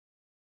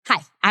Hi,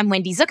 I'm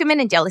Wendy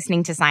Zuckerman, and you're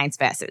listening to Science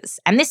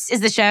Versus. And this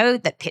is the show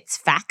that pits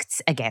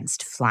facts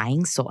against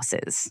flying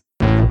saucers.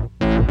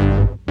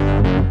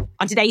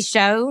 On today's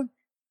show,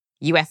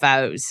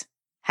 UFOs.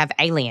 Have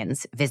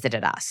aliens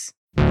visited us?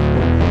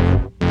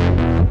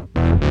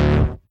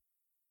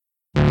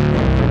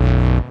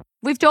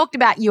 We've talked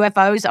about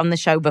UFOs on the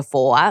show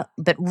before,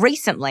 but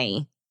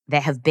recently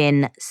there have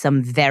been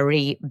some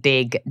very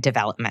big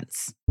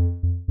developments.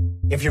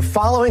 If you're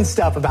following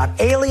stuff about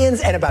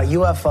aliens and about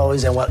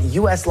UFOs and what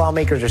U.S.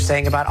 lawmakers are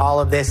saying about all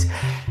of this,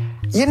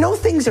 you know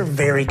things are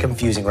very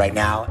confusing right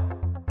now.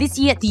 This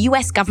year, the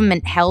US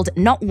government held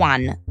not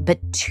one, but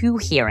 2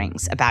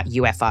 hearings about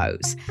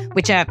UFOs,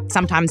 which are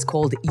sometimes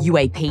called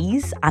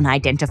UAPs,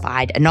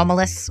 unidentified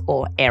anomalous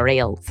or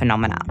aerial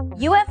phenomena.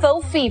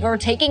 UFO fever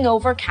taking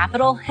over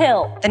Capitol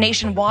Hill. The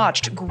nation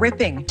watched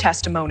gripping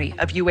testimony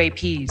of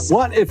UAPs.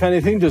 What, if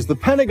anything, does the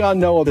Pentagon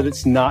know that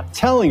it's not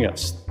telling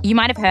us? You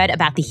might have heard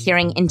about the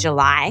hearing in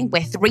July,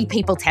 where 3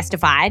 people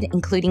testified,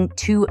 including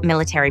 2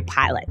 military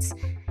pilots.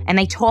 And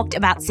they talked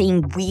about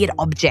seeing weird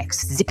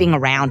objects zipping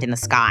around in the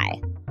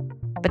sky.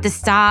 But the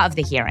star of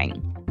the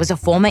hearing was a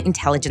former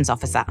intelligence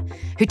officer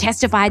who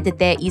testified that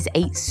there is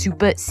a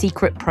super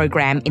secret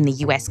program in the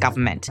US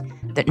government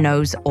that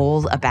knows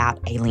all about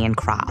alien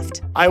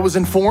craft. I was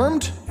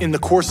informed in the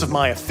course of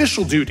my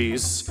official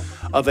duties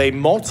of a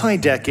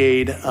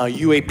multi-decade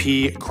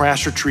UAP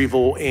crash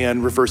retrieval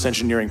and reverse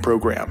engineering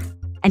program.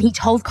 And he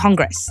told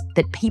Congress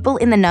that people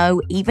in the know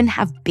even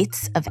have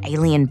bits of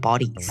alien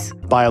bodies.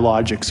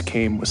 Biologics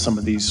came with some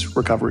of these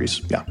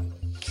recoveries, yeah.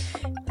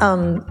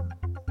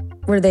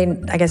 Were they,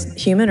 I guess,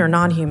 human or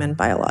non-human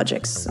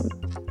biologics?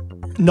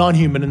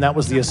 Non-human, and that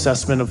was the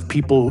assessment of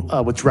people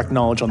with direct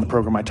knowledge on the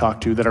program I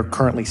talked to that are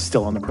currently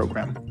still on the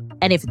program.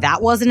 And if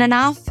that wasn't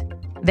enough,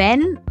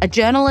 then a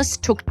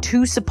journalist took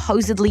 2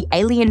 supposedly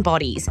alien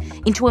bodies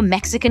into a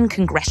Mexican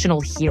congressional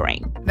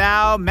hearing.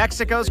 Now,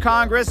 Mexico's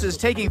Congress is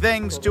taking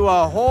things to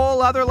a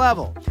whole other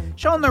level,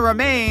 showing the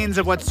remains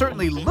of what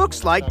certainly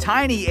looks like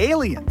tiny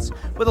aliens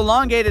with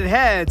elongated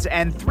heads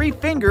and 3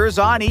 fingers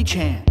on each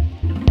hand.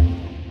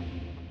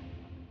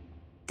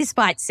 This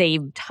might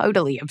seem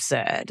totally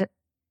absurd,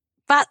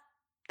 but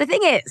the thing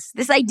is,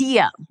 this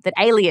idea that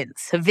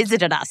aliens have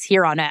visited us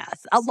here on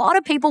Earth, a lot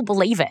of people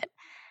believe it.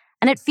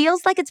 And it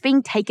feels like it's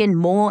being taken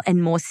more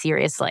and more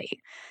seriously.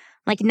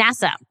 Like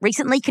NASA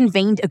recently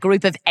convened a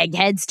group of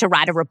eggheads to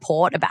write a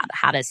report about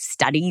how to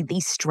study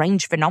these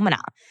strange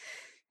phenomena.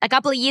 A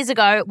couple of years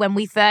ago, when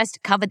we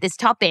first covered this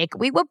topic,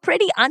 we were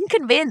pretty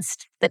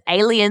unconvinced that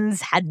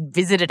aliens had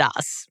visited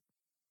us.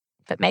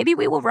 But maybe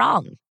we were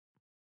wrong.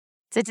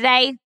 So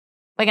today,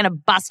 we're going to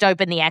bust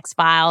open the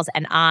X-Files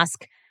and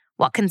ask,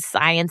 what can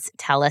science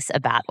tell us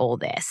about all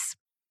this?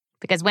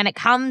 Because when it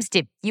comes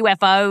to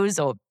UFOs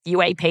or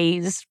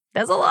UAPs,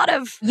 there's a lot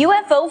of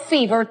UFO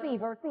fever.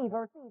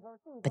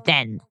 But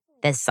then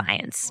there's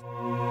science.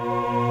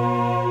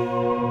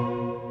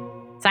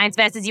 Science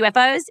versus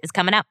UFOs is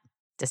coming up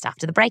just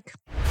after the break.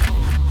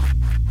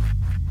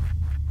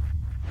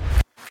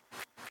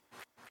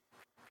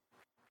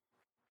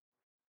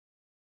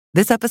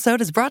 This episode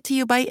is brought to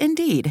you by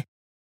Indeed.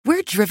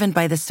 We're driven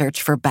by the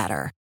search for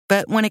better.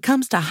 But when it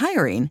comes to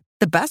hiring,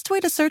 the best way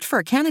to search for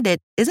a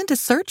candidate isn't to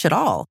search at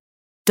all.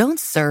 Don't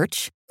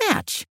search,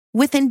 match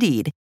with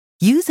Indeed.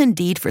 Use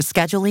Indeed for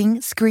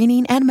scheduling,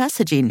 screening, and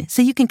messaging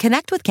so you can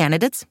connect with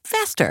candidates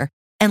faster.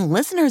 And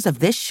listeners of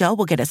this show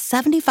will get a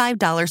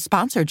 $75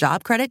 sponsored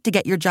job credit to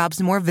get your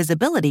jobs more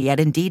visibility at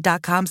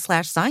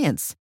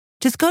Indeed.com/science.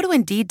 Just go to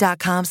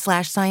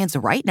Indeed.com/science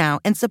right now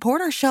and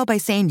support our show by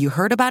saying you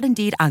heard about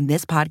Indeed on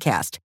this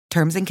podcast.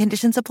 Terms and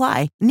conditions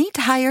apply. Need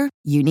to hire?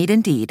 You need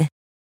Indeed.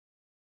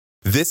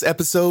 This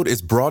episode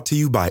is brought to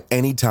you by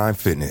Anytime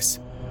Fitness.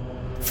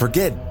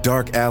 Forget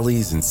dark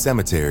alleys and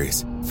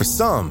cemeteries. For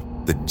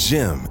some, the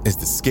gym is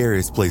the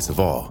scariest place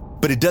of all.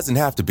 But it doesn't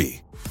have to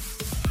be.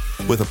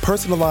 With a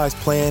personalized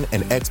plan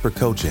and expert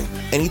coaching,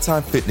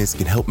 Anytime Fitness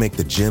can help make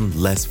the gym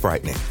less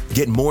frightening.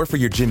 Get more for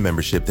your gym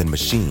membership than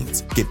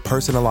machines. Get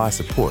personalized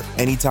support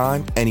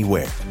anytime,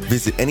 anywhere.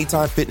 Visit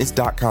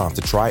AnytimeFitness.com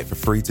to try it for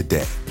free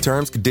today.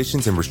 Terms,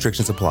 conditions, and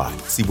restrictions apply.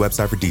 See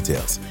website for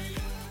details.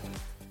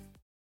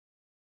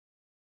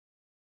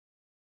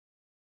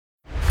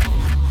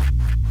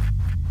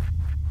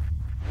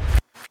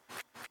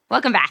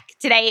 Welcome back.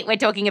 Today, we're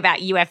talking about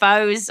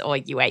UFOs or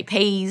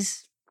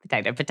UAPs.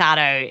 Potato,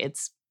 potato.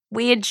 It's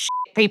weird shit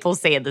people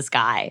see in the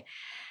sky.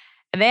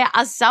 And there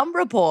are some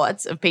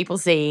reports of people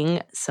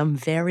seeing some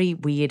very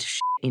weird shit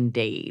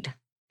indeed.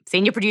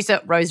 Senior producer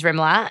Rose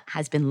Rimler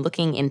has been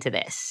looking into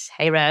this.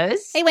 Hey,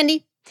 Rose. Hey,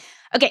 Wendy.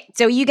 Okay,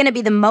 so are you going to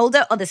be the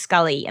Mulder or the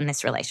Scully in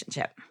this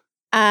relationship?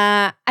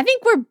 I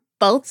think we're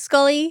both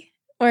Scully,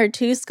 or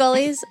 2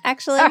 Scullys,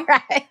 actually. All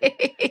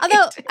right.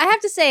 Although, I have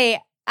to say,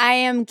 I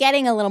am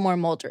getting a little more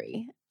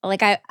moldery.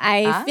 Like,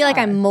 I feel like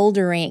I'm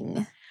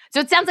moldering. So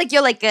it sounds like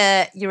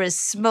you're a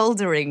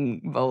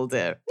smoldering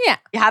Mulder. Yeah.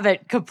 You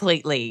haven't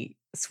completely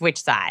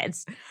switched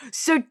sides.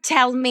 So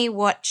tell me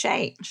what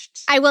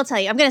changed. I will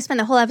tell you. I'm going to spend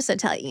the whole episode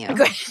telling you.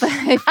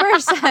 Okay.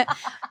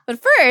 But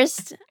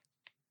first,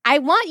 I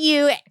want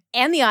you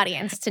and the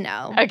audience to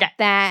know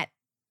that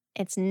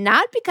it's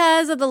not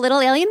because of the little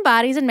alien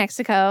bodies in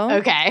Mexico.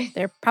 Okay.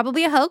 They're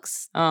probably a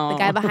hoax. Oh. The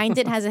guy behind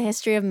it has a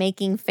history of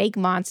making fake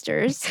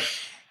monsters.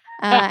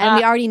 And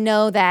we already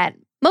know that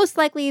most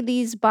likely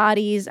these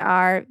bodies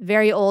are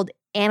very old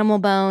animal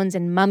bones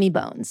and mummy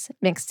bones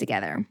mixed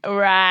together.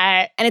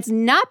 Right. And it's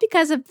not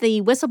because of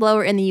the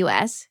whistleblower in the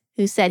U.S.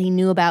 who said he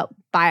knew about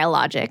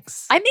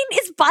biologics. I mean,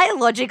 is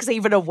biologics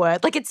even a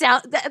word? Like, it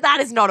sounds that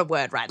is not a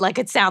word, right? Like,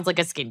 it sounds like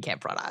a skincare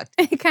product.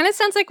 It kind of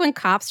sounds like when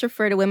cops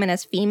refer to women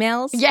as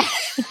females. Yeah.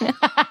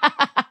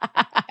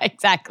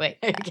 Exactly.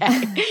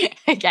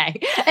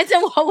 Okay. And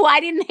so why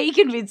didn't he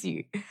convince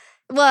you?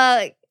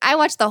 Well, I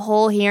watched the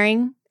whole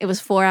hearing. It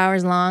was 4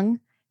 hours long.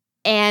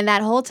 And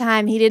that whole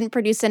time, he didn't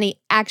produce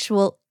any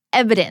actual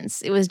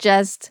evidence. It was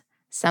just,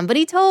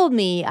 somebody told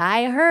me,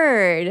 I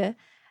heard.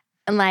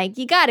 And like,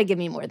 you got to give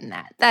me more than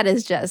that. That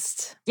is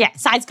just... Yeah,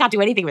 science can't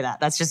do anything with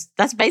that.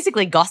 That's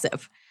basically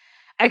gossip.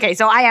 Okay,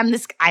 so I am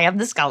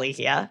the Scully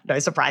here. No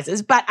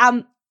surprises. But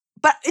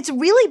it's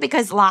really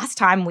because last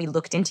time we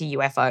looked into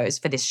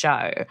UFOs for this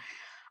show,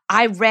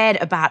 I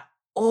read about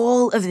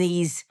all of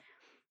these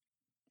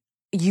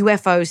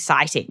UFO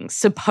sightings,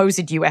 supposed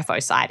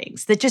UFO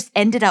sightings, that just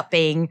ended up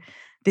being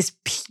this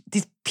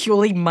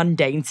purely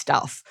mundane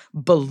stuff.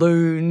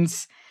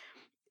 Balloons,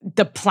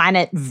 the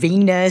planet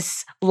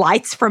Venus,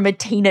 lights from a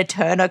Tina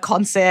Turner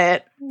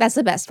concert. That's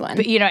the best one.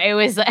 But, it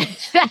was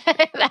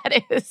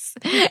that is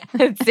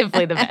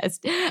simply the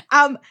best. And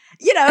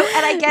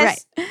I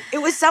guess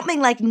it was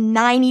something like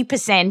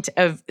 90%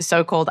 of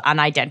so-called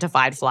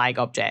unidentified flying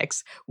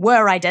objects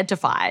were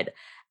identified.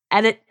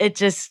 And it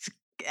just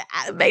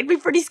made me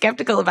pretty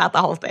skeptical about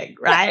the whole thing,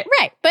 right?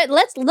 Right. But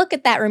let's look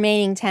at that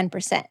remaining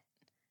 10%.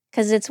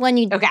 Because it's when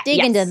you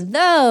dig into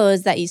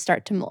those that you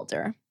start to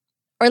molder.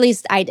 Or at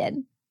least I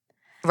did.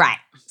 Right.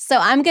 So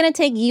I'm going to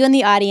take you and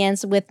the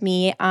audience with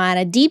me on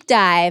a deep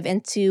dive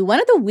into one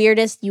of the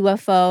weirdest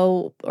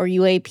UFO or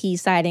UAP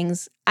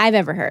sightings I've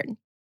ever heard.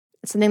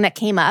 It's something that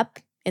came up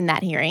in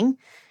that hearing.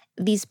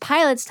 These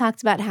pilots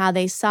talked about how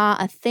they saw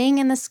a thing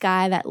in the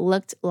sky that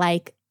looked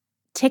like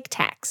Tic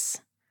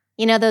Tacs.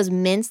 You know those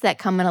mints that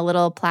come in a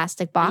little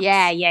plastic box?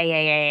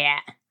 Yeah.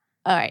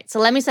 All right, so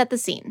let me set the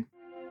scene.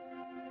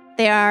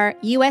 There are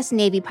U.S.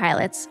 Navy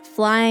pilots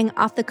flying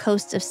off the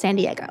coast of San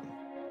Diego.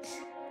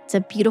 It's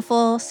a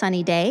beautiful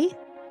sunny day,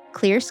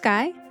 clear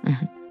sky.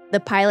 Mm-hmm. The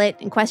pilot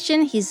in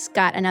question, he's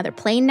got another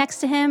plane next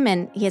to him,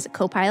 and he has a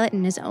co-pilot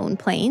in his own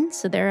plane.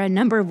 So there are a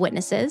number of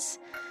witnesses.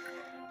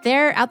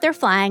 They're out there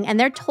flying, and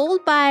they're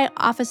told by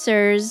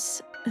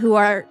officers who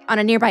are on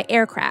a nearby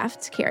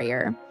aircraft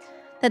carrier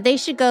that they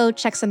should go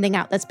check something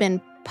out that's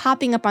been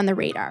popping up on the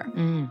radar.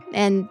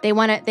 And they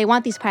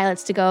want these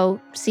pilots to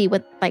go see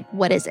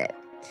what is it.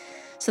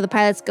 So the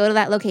pilots go to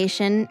that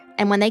location,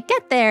 and when they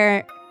get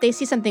there, they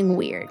see something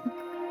weird.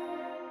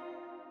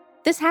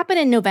 This happened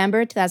in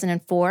November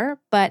 2004,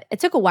 but it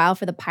took a while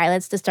for the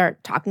pilots to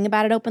start talking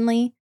about it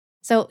openly.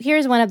 So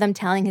here's one of them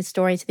telling his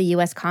story to the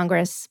U.S.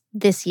 Congress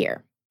this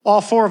year.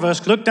 All four of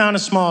us looked down a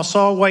small,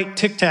 saw a white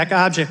tic-tac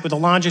object with a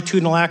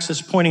longitudinal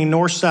axis pointing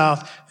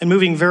north-south and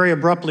moving very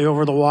abruptly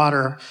over the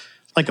water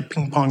like a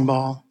ping-pong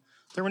ball.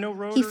 There were no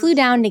rotors. He flew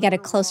down to get a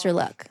closer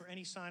look.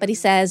 But he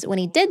says when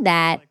he did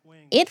that,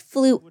 it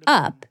flew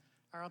up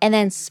and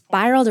then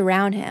spiraled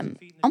around him,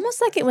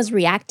 almost like it was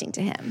reacting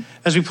to him.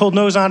 As we pulled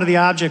nose onto the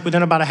object,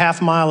 within about a half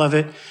mile of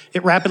it,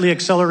 it rapidly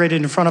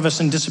accelerated in front of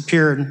us and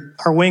disappeared.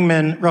 Our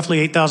wingmen, roughly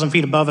 8,000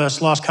 feet above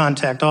us, lost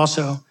contact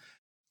also.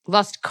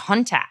 Lost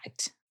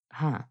contact?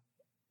 Huh.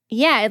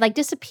 Yeah, it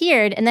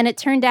disappeared, and then it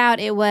turned out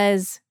it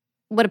was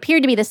what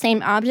appeared to be the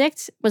same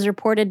object was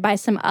reported by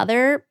some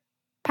other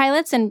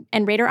pilots and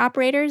radar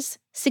operators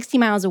 60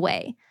 miles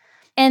away.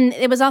 And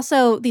it was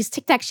also, these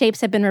tic-tac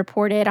shapes have been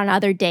reported on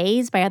other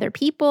days by other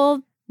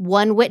people.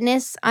 One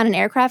witness on an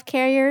aircraft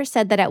carrier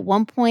said that at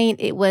one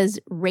point it was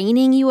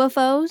raining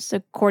UFOs,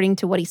 according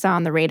to what he saw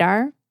on the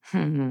radar.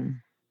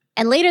 And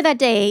later that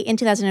day, in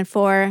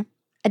 2004,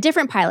 a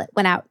different pilot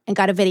went out and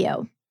got a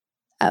video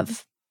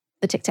of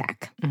the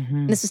tic-tac.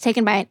 This was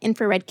taken by an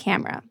infrared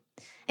camera.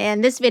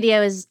 And this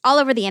video is all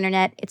over the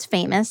internet. It's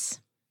famous.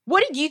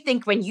 What did you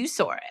think when you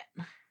saw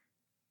it?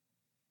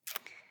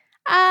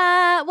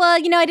 Well,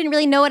 I didn't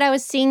really know what I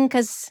was seeing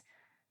because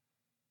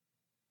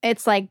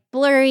it's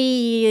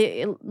blurry.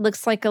 It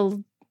looks like a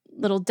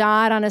little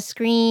dot on a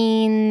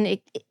screen.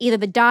 Either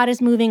the dot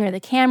is moving or the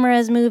camera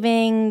is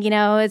moving.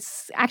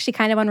 It's actually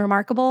kind of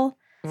unremarkable.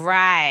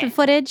 Right. The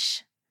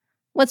footage.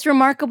 What's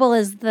remarkable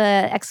is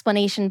the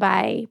explanation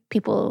by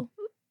people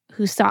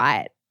who saw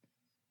it,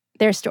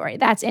 their story.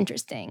 That's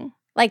interesting.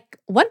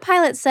 One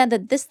pilot said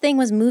that this thing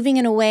was moving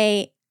in a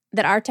way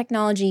that our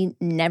technology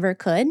never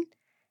could,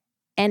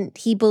 and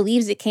he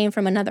believes it came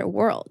from another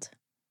world.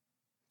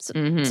 So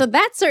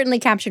that certainly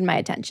captured my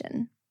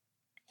attention.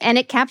 And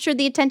it captured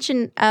the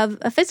attention of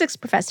a physics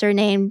professor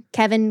named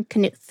Kevin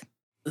Knuth.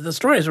 The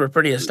stories were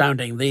pretty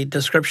astounding. The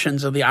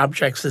descriptions of the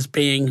objects as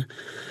being,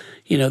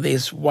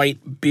 these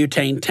white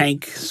butane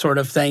tank sort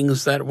of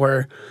things that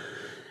were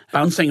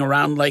bouncing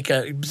around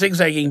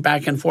zigzagging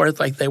back and forth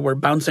like they were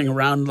bouncing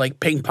around like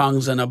ping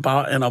pongs in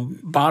a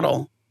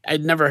bottle.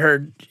 I'd never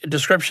heard a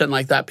description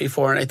like that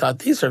before, and I thought,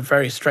 these are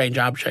very strange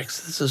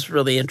objects. This is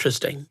really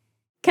interesting.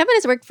 Kevin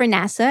has worked for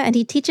NASA, and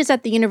he teaches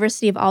at the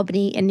University of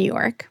Albany in New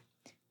York.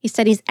 He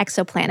studies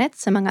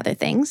exoplanets, among other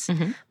things.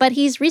 Mm-hmm. But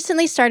he's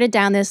recently started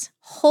down this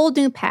whole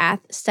new path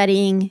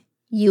studying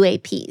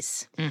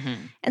UAPs. Mm-hmm.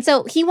 And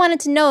so he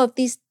wanted to know if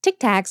these Tic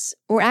Tacs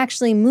were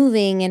actually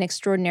moving in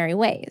extraordinary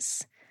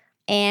ways.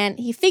 And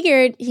he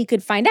figured he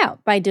could find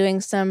out by doing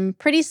some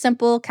pretty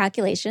simple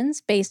calculations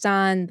based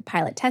on the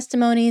pilot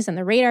testimonies and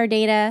the radar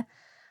data.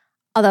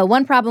 Although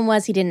one problem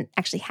was he didn't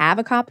actually have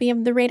a copy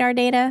of the radar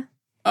data.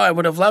 Oh, I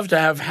would have loved to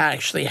have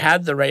actually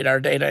had the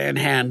radar data in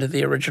hand,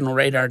 the original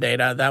radar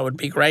data. That would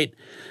be great.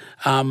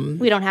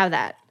 We don't have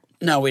that.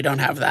 No, we don't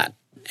have that.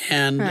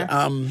 And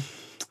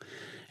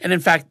and in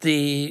fact,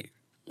 that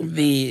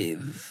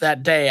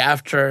day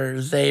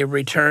after they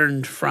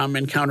returned from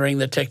encountering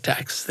the Tic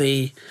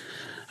Tacs,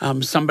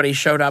 somebody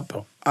showed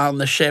up on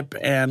the ship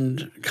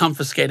and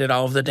confiscated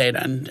all of the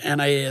data.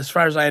 And as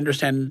far as I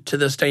understand, to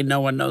this day,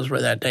 no one knows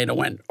where that data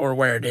went or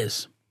where it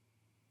is.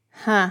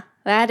 Huh.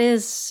 That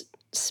is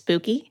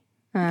spooky.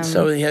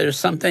 So there's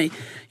something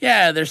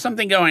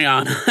going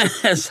on.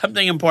 There's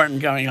something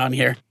important going on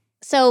here.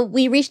 So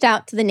we reached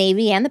out to the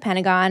Navy and the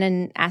Pentagon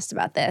and asked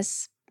about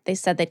this. They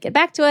said they'd get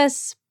back to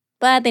us,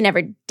 but they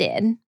never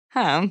did.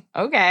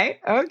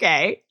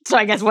 Okay. So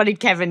I guess what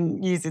did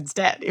Kevin use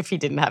instead if he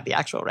didn't have the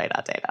actual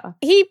radar data?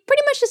 He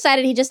pretty much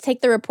decided he'd just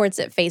take the reports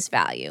at face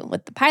value,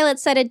 what the pilot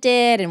said it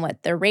did and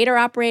what the radar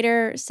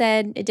operator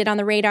said it did on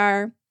the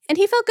radar. And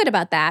he felt good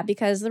about that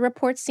because the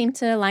reports seemed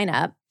to line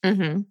up.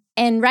 Mm-hmm.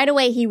 And right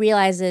away he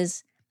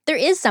realizes there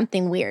is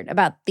something weird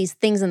about these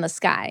things in the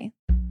sky.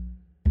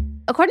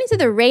 According to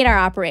the radar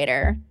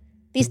operator,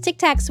 these Tic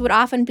Tacs would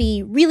often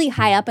be really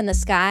high up in the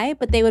sky,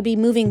 but they would be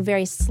moving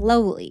very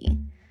slowly.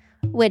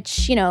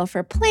 Which,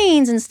 for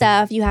planes and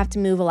stuff, you have to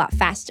move a lot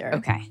faster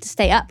to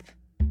stay up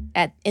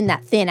in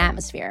that thin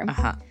atmosphere.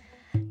 Uh-huh.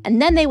 And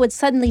then they would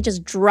suddenly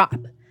just drop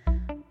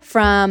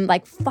from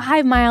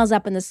 5 miles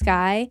up in the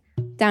sky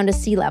down to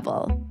sea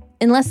level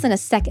in less than a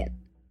second.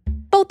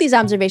 Both these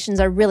observations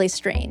are really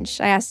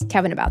strange. I asked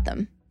Kevin about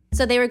them.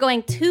 So they were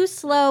going too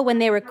slow when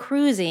they were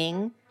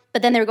cruising,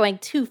 but then they were going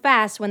too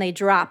fast when they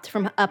dropped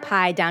from up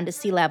high down to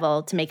sea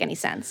level to make any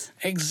sense.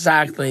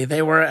 Exactly.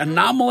 They were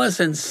anomalous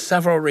in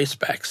several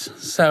respects.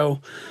 So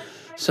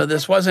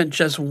this wasn't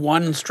just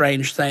one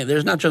strange thing.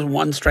 There's not just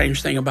one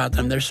strange thing about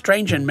them. They're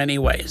strange in many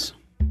ways.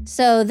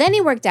 So then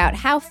he worked out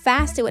how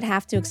fast it would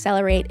have to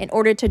accelerate in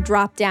order to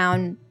drop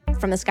down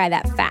from the sky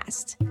that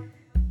fast.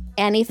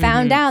 And he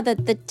found out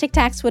that the Tic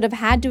Tacs would have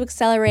had to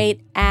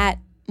accelerate at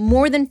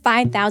more than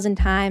 5,000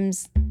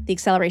 times the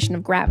acceleration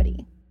of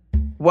gravity.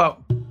 Whoa.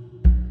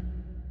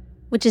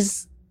 Which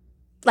is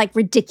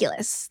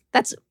ridiculous.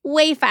 That's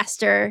way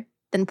faster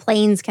than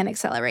planes can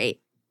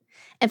accelerate.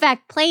 In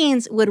fact,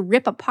 planes would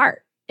rip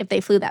apart if they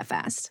flew that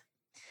fast.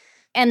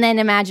 And then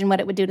imagine what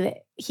it would do to the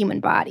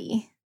human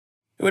body.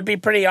 It would be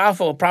pretty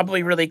awful,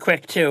 probably really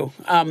quick too.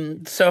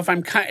 So if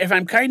I'm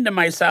kind to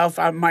myself,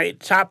 my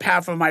top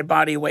half of my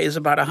body weighs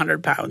about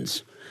 100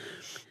 pounds.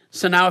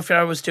 So now if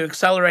I was to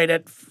accelerate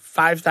at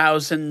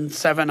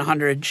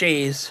 5,700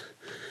 Gs,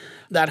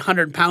 that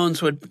 100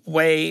 pounds would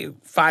weigh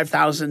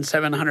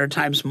 5,700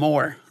 times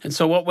more. And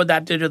so what would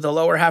that do to the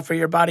lower half of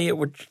your body? It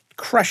would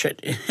crush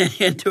it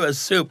into a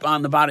soup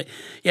on the body.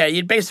 Yeah,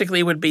 you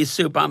basically would be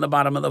soup on the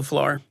bottom of the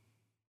floor.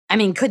 I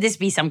mean, could this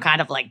be some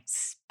kind of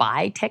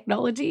spy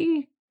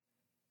technology?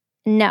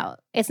 No,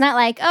 it's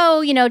not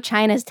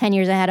China's 10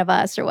 years ahead of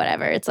us or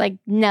whatever. It's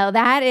no,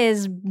 that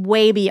is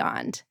way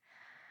beyond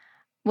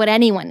what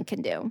anyone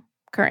can do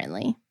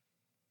currently.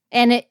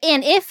 And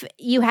if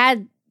you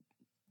had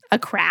a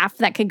craft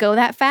that could go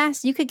that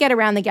fast, you could get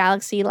around the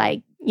galaxy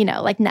like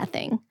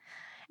nothing.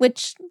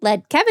 Which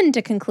led Kevin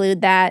to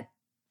conclude that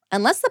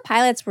unless the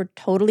pilots were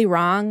totally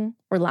wrong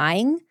or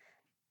lying,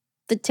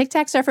 the Tic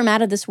Tacs are from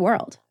out of this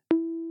world.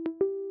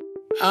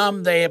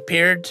 They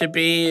appeared to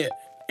be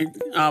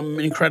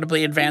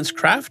incredibly advanced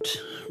craft,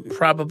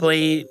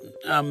 probably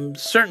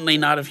certainly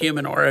not of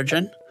human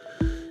origin.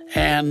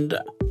 And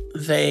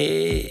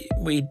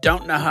we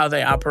don't know how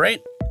they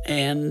operate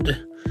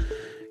and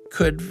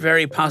could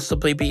very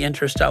possibly be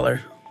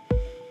interstellar.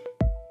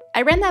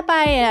 I ran that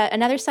by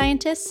another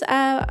scientist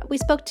we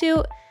spoke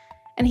to,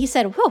 and he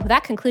said, whoa,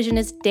 that conclusion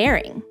is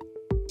daring.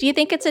 Do you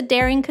think it's a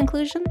daring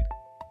conclusion?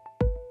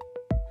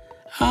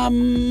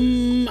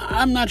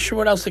 I'm not sure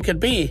what else it could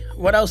be.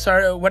 What else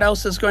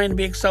is going to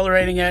be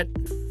accelerating at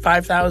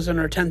 5,000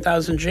 or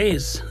 10,000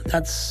 Gs?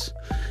 That's,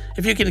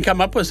 if you can come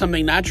up with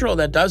something natural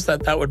that does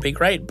that, that would be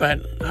great.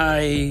 But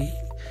I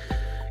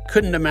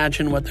couldn't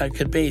imagine what that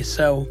could be.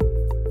 So,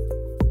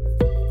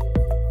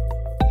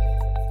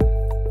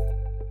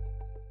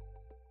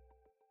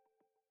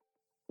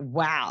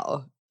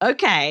 wow.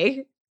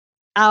 Okay.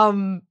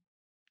 Rose,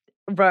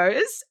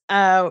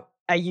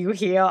 are you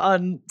here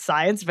on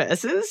Science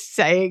Versus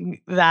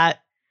saying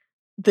that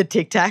the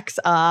Tic Tacs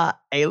are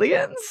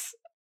aliens?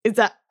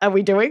 Are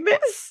we doing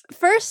this?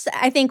 First,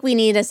 I think we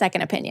need a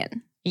second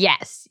opinion.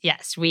 Yes.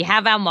 We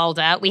have our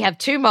Mulder. We have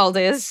 2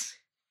 Mulders,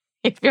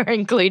 if you're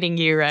including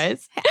you,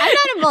 Rose. I'm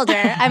not a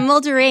Mulder. I'm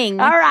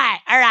Muldering. All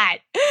right.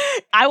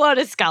 I want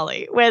a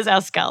Scully. Where's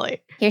our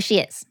Scully? Here she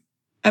is.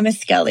 I'm a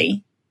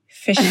Scully,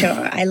 for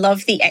sure. I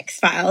love the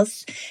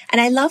X-Files. And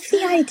I love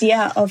the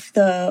idea of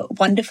the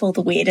wonderful,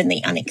 the weird, and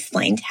the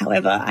unexplained.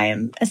 However, I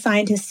am a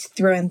scientist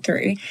through and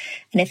through.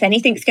 And if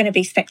anything's going to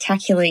be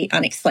spectacularly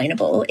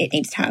unexplainable, it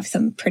needs to have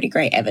some pretty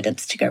great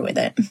evidence to go with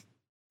it.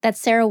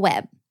 That's Sarah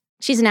Webb.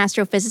 She's an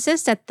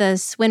astrophysicist at the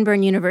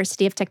Swinburne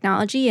University of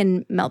Technology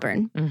in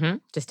Melbourne.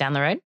 Just down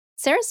the road.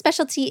 Sarah's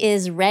specialty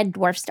is red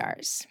dwarf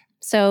stars.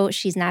 So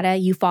she's not a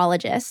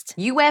ufologist.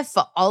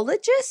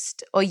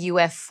 UFOlogist or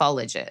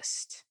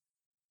ufologist?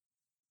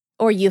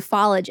 Or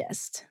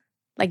ufologist,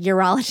 like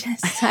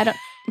urologist. I don't.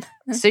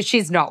 So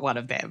she's not one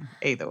of them,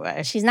 either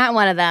way. She's not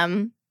one of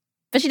them.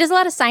 But she does a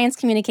lot of science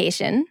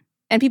communication.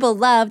 And people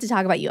love to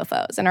talk about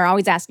UFOs and are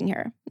always asking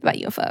her about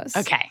UFOs.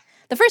 Okay.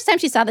 The first time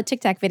she saw the Tic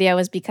Tac video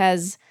was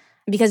because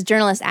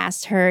journalists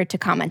asked her to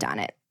comment on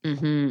it.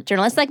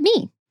 Journalists like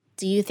me.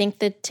 Do you think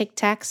the Tic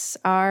Tacs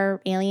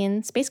are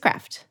alien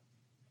spacecraft?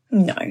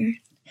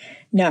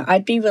 No,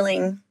 I'd be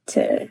willing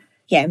to,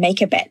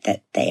 make a bet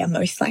that they are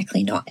most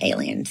likely not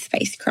alien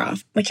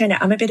spacecraft, which I know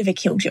I'm a bit of a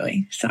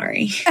killjoy.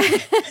 Sorry.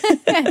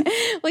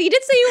 Well, you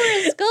did say you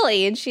were a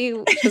Scully, and she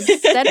was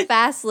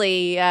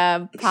steadfastly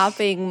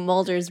popping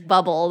Mulder's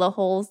bubble the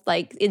whole,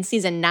 in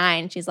season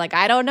 9. She's like,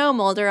 I don't know,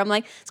 Mulder. I'm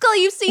like,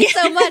 Scully, you've seen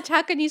so much.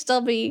 How can you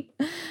still be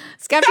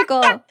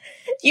skeptical?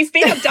 You've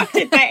been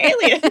abducted by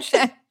aliens.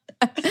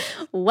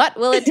 What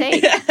will it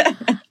take?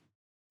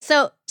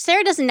 So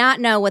Sarah does not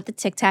know what the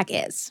Tic Tac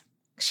is.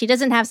 She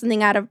doesn't have something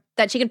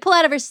that she can pull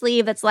out of her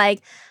sleeve that's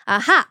like,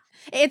 aha,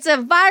 it's a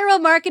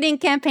viral marketing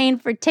campaign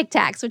for Tic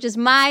Tacs, which is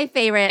my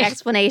favorite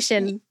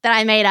explanation that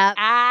I made up.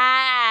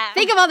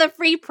 Think of all the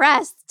free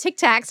press Tic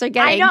Tacs are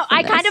getting. I know.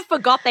 I kind of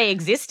forgot they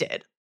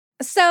existed.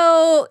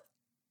 So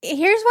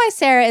here's why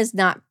Sarah is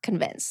not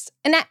convinced.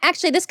 And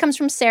actually, this comes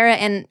from Sarah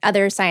and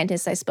other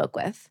scientists I spoke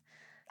with.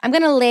 I'm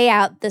going to lay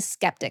out the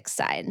skeptic's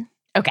side.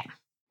 Okay.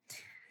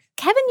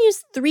 Kevin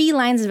used 3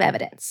 lines of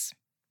evidence: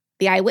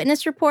 the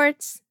eyewitness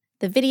reports,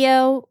 the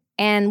video,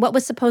 and what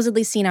was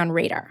supposedly seen on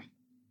radar.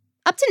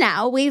 Up to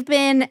now, we've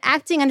been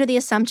acting under the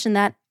assumption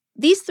that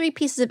these 3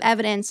 pieces of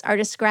evidence are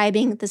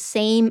describing the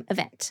same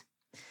event.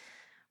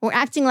 We're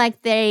acting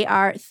like they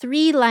are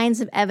 3 lines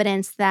of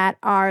evidence that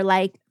are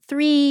like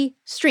 3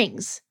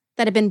 strings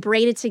that have been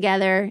braided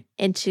together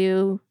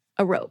into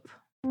a rope.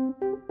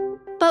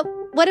 But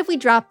what if we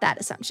drop that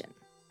assumption?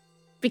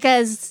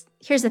 Because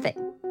here's the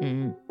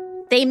thing.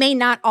 They may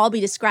not all be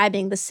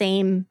describing the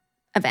same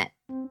event.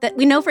 That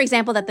we know, for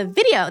example, that the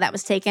video that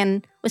was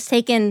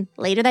taken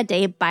later that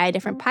day by a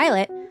different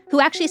pilot who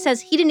actually says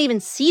he didn't even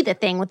see the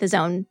thing with his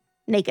own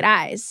naked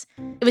eyes.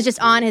 It was just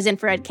on his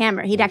infrared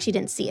camera. He actually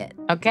didn't see it.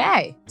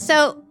 Okay.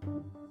 So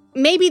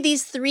maybe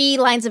these 3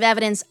 lines of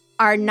evidence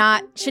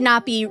should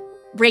not be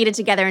braided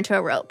together into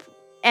a rope.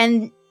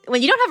 And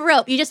when you don't have a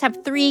rope, you just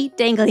have 3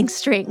 dangling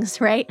strings,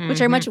 right?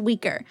 Which are much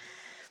weaker.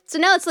 So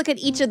now let's look at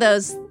each of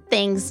those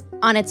things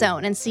on its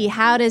own and see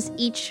how does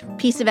each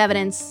piece of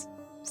evidence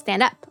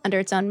stand up under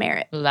its own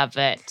merit. Love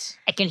it.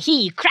 I can hear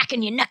you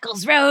cracking your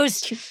knuckles,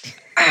 Rose.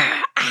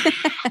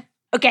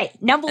 Okay,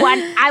 number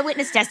 1,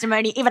 eyewitness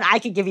testimony. Even I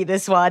can give you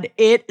this one.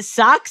 It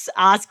sucks.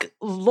 Ask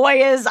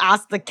lawyers,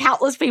 ask the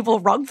countless people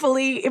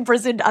wrongfully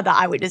imprisoned under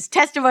eyewitness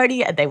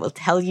testimony, and they will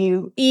tell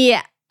you.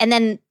 Yeah, and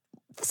then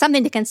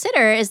something to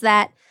consider is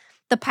that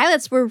the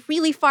pilots were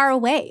really far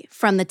away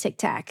from the Tic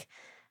Tac.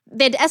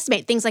 They had to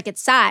estimate things like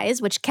its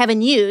size, which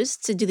Kevin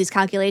used to do these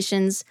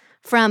calculations,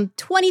 from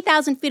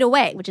 20,000 feet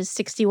away, which is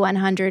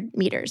 6,100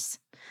 meters.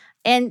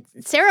 And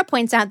Sarah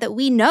points out that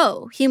we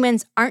know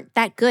humans aren't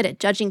that good at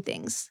judging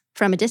things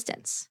from a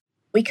distance.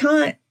 We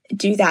can't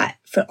do that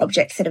for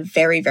objects that are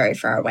very, very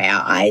far away.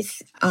 Our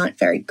eyes aren't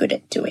very good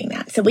at doing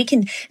that. So we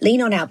can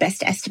lean on our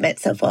best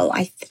estimates of, well,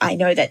 I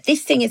know that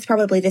this thing is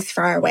probably this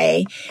far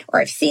away, or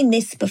I've seen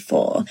this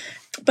before.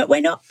 But we're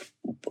not,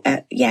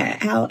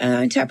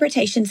 our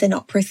interpretations are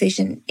not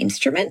precision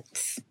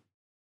instruments.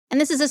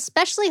 And this is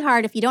especially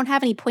hard if you don't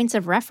have any points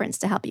of reference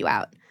to help you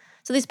out.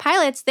 So these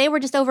pilots, they were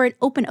just over an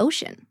open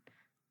ocean.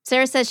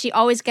 Sarah says she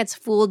always gets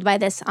fooled by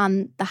this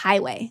on the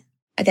highway.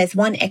 There's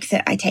one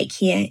exit I take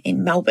here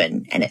in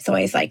Melbourne, and it's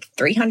always like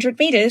 300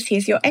 meters,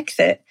 here's your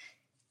exit.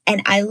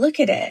 And I look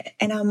at it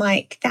and I'm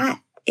like,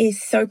 that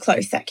is so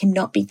close, that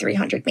cannot be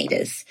 300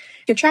 meters.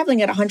 You're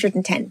traveling at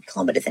 110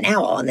 kilometers an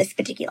hour on this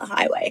particular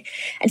highway.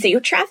 And so you're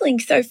traveling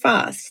so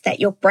fast that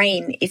your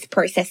brain is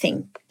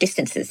processing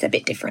distances a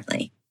bit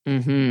differently.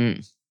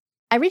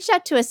 I reached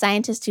out to a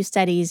scientist who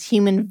studies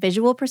human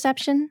visual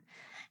perception,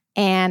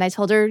 and I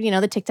told her,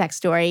 the Tic Tac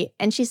story.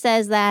 And she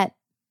says that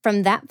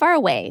from that far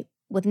away,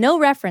 with no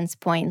reference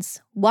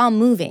points, while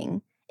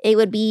moving, it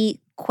would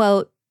be,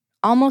 quote,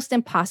 almost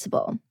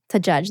impossible to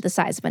judge the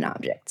size of an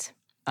object,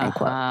 end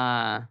quote.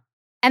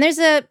 And there's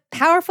a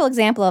powerful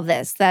example of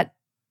this that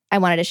I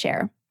wanted to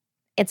share.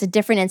 It's a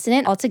different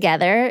incident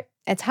altogether.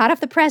 It's hot off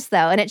the press,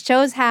 though, and it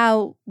shows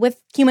how,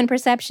 with human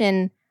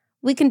perception,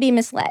 we can be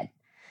misled.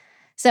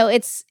 So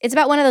it's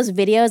about one of those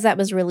videos that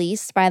was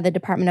released by the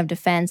Department of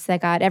Defense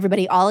that got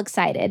everybody all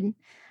excited.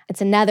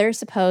 It's another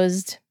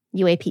supposed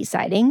UAP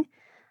sighting.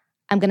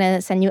 I'm going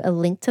to send you a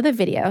link to the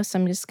video, so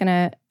I'm just going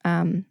to,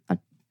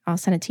 I'll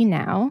send it to you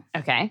now.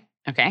 Okay,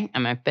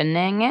 I'm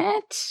opening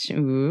it.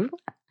 Ooh.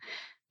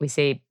 We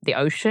see the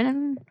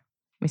ocean.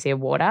 We see a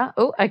water.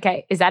 Oh,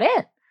 okay, is that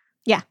it?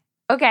 Yeah.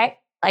 Okay,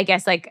 I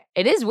guess, like,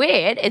 it is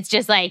weird. It's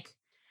just like,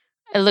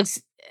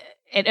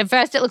 at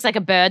first it looks like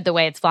a bird the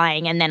way it's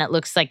flying, and then it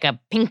looks like a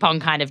ping pong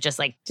kind of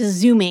just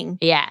zooming.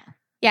 Yeah.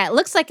 Yeah, it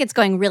looks like it's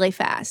going really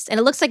fast, and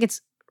it looks like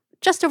it's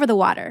just over the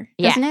water,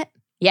 doesn't it?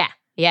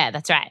 Yeah,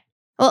 that's right.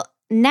 Well,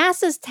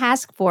 NASA's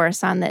task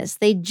force on this,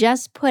 they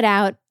just put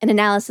out an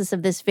analysis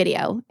of this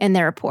video in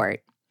their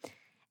report.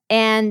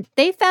 And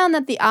they found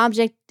that the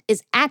object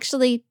is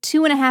actually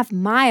 2.5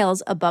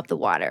 miles above the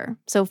water.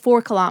 So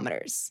 4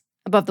 kilometers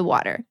above the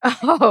water.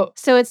 Oh.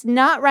 So it's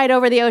not right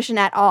over the ocean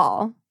at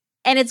all.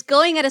 And it's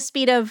going at a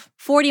speed of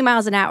 40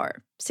 miles an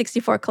hour,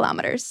 64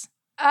 kilometers.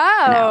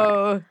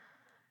 Oh.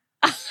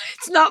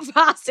 It's not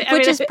fast.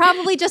 Which is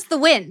probably just the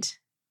wind.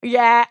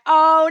 Yeah.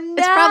 Oh, no.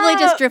 It's probably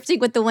just drifting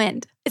with the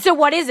wind. So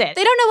what is it?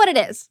 They don't know what it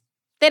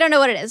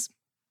is.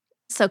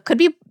 So it could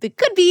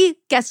be,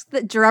 guess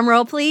the drum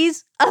roll,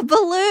 please, a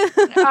balloon.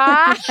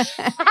 Oh,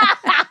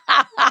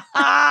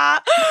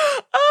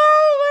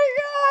 my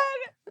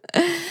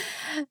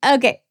God.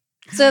 Okay.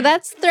 So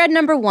that's thread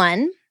number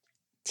 1.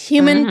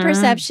 Human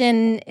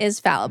perception is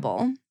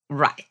fallible.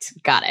 Right.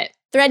 Got it.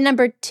 Thread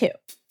number 2.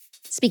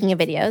 Speaking of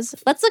videos,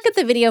 let's look at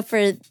the video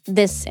for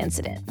this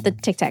incident, the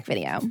Tic Tac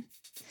video.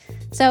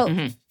 So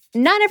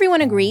not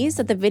everyone agrees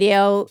that the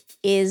video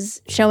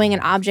is showing an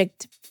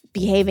object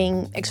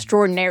behaving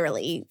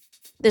extraordinarily.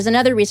 There's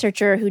another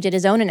researcher who did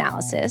his own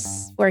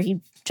analysis where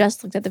he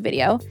just looked at the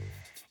video,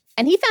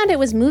 and he found it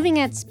was moving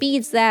at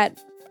speeds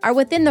that are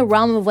within the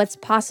realm of what's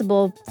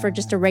possible for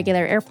just a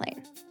regular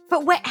airplane.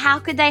 But how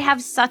could they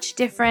have such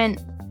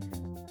different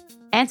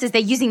answers?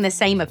 They're using the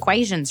same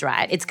equations,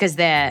 right? It's because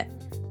the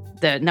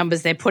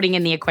numbers they're putting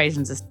in the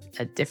equations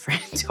are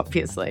different,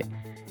 obviously.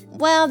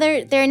 Well,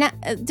 they're not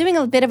doing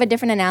a bit of a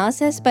different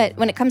analysis, but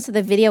when it comes to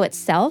the video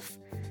itself,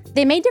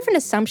 they made different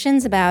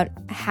assumptions about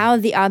how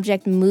the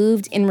object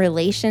moved in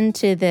relation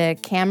to the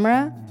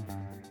camera.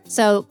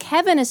 So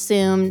Kevin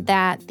assumed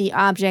that the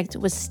object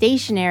was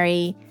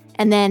stationary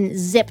and then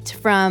zipped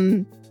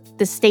from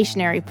the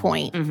stationary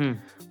point.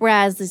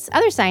 Whereas this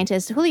other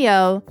scientist,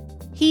 Julio,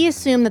 he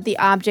assumed that the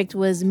object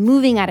was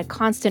moving at a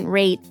constant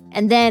rate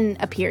and then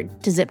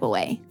appeared to zip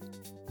away.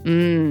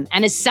 And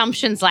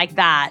assumptions like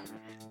that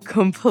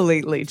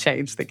completely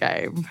changed the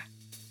game.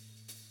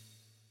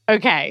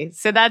 Okay,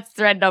 so that's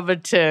thread number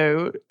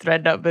 2.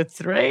 Thread number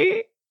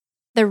 3?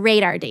 The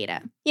radar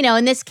data. You know,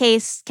 in this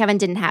case, Kevin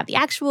didn't have the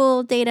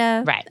actual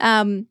data. Right.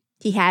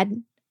 He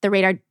had the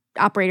radar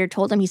operator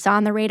told him he saw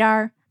on the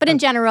radar. But in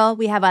general,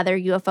 we have other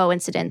UFO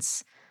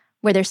incidents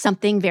where there's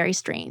something very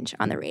strange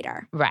on the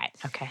radar. Right,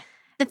 okay.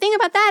 The thing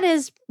about that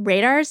is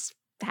radars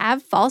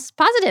have false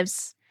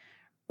positives.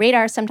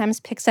 Radar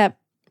sometimes picks up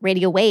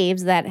radio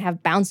waves that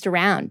have bounced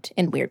around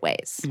in weird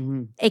ways.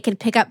 It can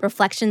pick up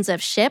reflections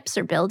of ships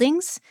or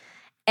buildings.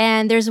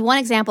 And there's one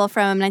example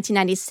from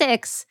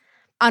 1996.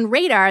 On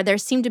radar, there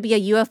seemed to be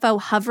a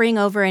UFO hovering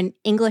over an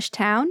English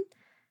town.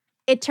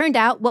 It turned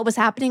out what was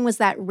happening was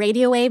that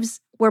radio waves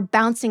were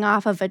bouncing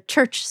off of a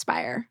church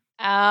spire.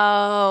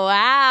 Oh,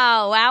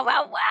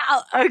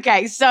 wow.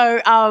 Okay,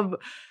 so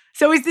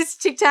is this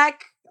Tic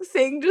Tac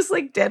thing just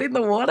like dead in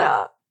the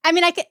water? I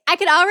mean, I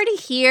could already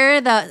hear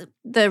the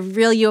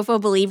real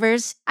UFO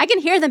believers. I can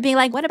hear them being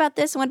like, what about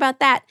this and what about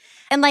that?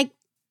 And like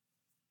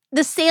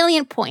the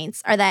salient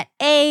points are that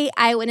A,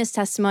 eyewitness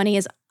testimony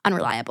is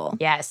unreliable.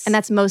 Yes. And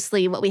that's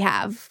mostly what we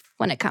have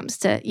when it comes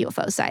to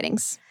UFO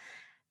sightings.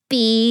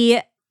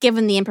 B,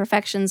 given the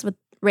imperfections with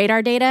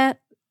radar data,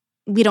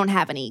 we don't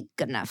have any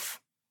good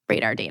enough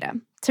radar data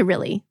to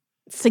really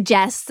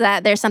suggest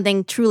that there's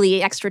something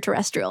truly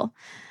extraterrestrial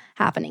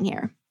happening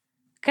here.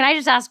 Can I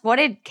just ask, what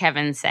did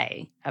Kevin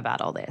say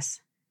about all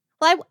this?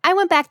 Well, I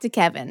went back to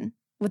Kevin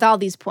with all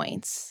these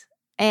points,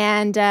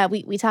 and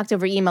we talked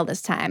over email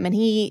this time, and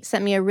he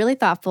sent me a really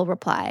thoughtful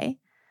reply.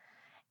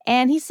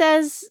 And he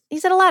said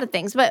a lot of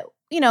things, but,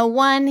 you know,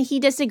 one, he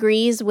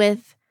disagrees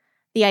with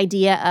the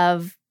idea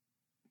of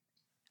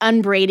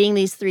unbraiding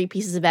these 3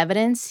 pieces of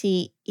evidence.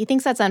 He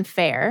thinks that's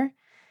unfair.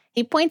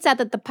 He points out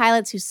that the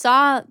pilots who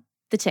saw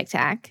the Tic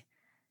Tac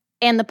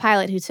and the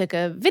pilot who took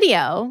a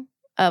video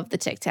of the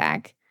Tic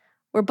Tac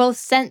were both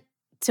sent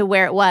to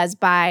where it was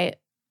by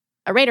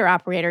a radar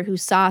operator who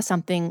saw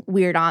something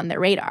weird on their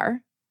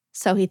radar.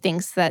 So he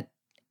thinks that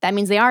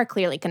means they are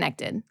clearly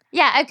connected.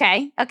 Yeah,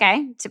 okay.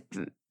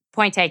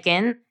 Point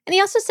taken. And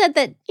he also said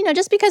that, you know,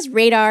 just because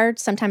radar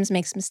sometimes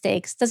makes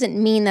mistakes doesn't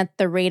mean that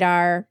the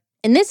radar,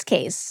 in this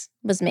case,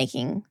 was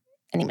making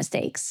any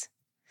mistakes.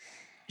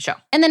 Sure.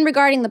 And then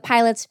regarding the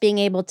pilots being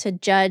able to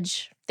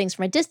judge things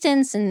from a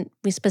distance, and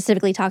we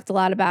specifically talked a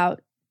lot about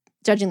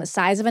judging the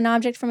size of an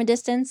object from a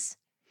distance.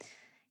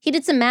 He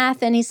did some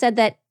math and he said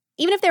that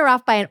even if they were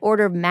off by an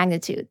order of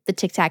magnitude, the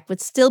Tic Tac would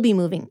still be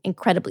moving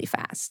incredibly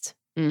fast.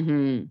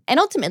 Mm-hmm. And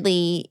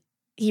ultimately,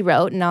 he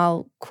wrote, and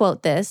I'll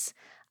quote this,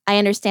 "I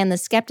understand the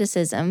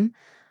skepticism,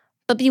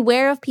 but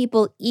beware of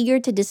people eager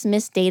to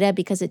dismiss data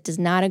because it does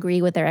not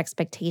agree with their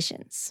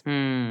expectations."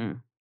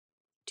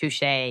 Touche,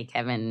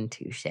 Kevin,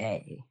 touche.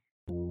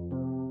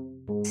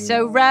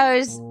 So,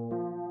 Rose,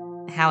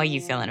 how are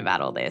you feeling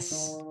about all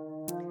this?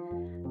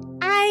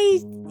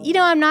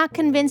 I'm not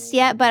convinced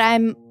yet, but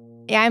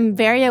I'm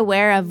very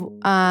aware of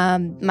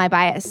my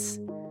bias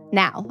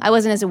now. I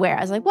wasn't as aware.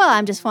 I was like, well,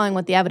 I'm just following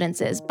what the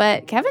evidence is.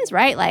 But Kevin's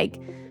right. Like,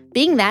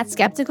 being that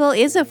skeptical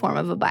is a form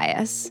of a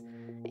bias.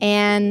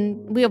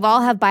 And we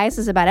all have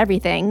biases about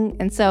everything.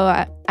 And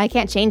so I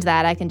can't change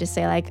that. I can just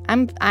say, like,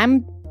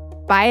 I'm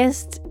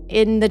biased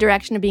in the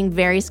direction of being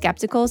very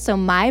skeptical. So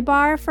my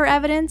bar for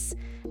evidence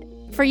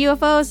for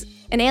UFOs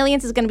and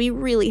aliens is going to be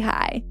really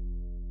high.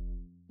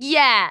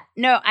 Yeah,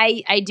 no,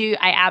 I do.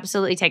 I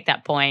absolutely take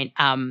that point.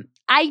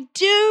 I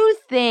do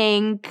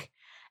think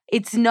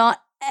it's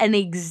not an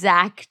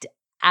exact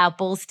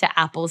apples to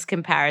apples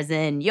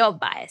comparison. You're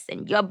biased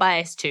and you're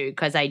biased too,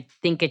 because I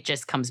think it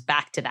just comes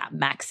back to that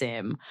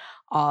maxim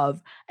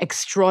of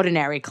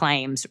extraordinary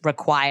claims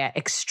require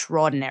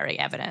extraordinary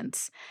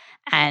evidence.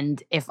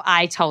 And if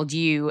I told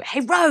you,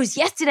 hey, Rose,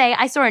 yesterday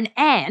I saw an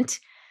ant,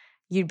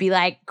 you'd be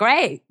like,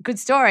 great, good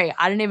story.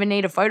 I don't even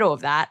need a photo of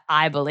that.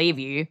 I believe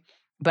you.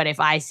 But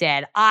if I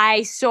said,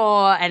 I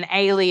saw an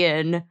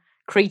alien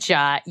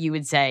creature, you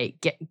would say,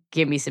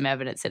 give me some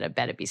evidence and it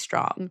better be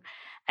strong.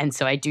 And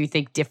so I do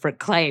think different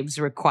claims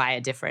require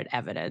different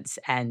evidence.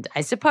 And I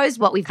suppose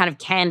what we've kind of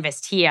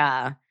canvassed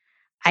here,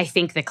 I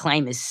think the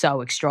claim is so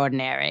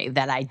extraordinary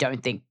that I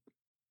don't think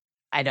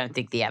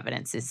the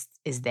evidence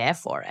is there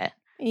for it.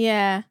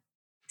 Yeah.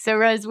 So,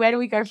 Rose, where do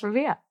we go from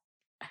here?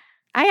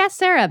 I asked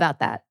Sarah about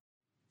that.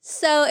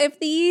 So if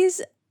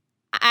these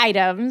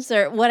items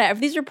or whatever, if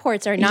these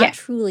reports are not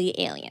truly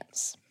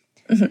aliens,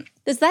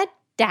 does that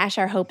dash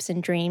our hopes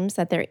and dreams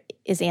that there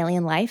is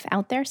alien life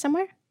out there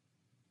somewhere?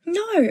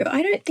 No,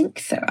 I don't think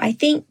so. I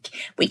think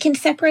we can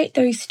separate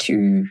those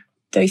two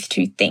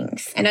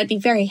things. And I'd be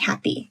very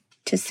happy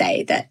to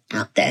say that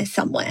out there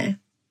somewhere,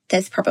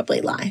 there's probably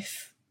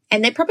life.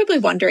 And they're probably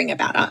wondering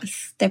about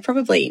us. They're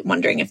probably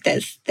wondering if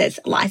there's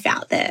life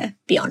out there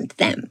beyond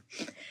them.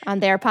 On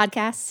their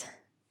podcasts?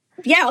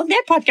 Yeah, on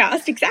their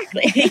podcast,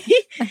 exactly.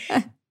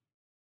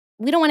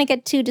 We don't want to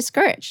get too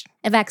discouraged.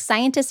 In fact,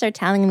 scientists are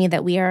telling me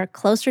that we are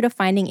closer to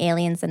finding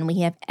aliens than we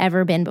have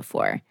ever been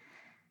before.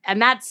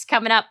 And that's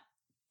coming up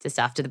just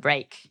after the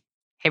break.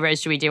 Hey,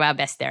 Rose, should we do our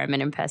best theremin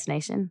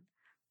impersonation?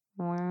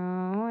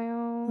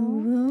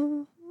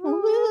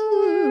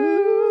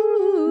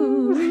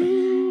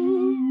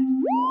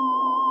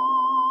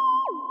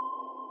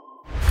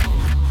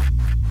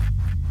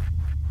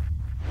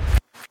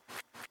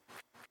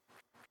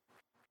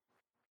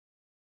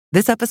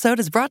 This episode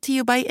is brought to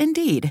you by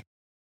Indeed.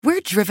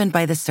 We're driven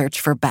by the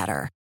search for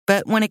better.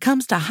 But when it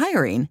comes to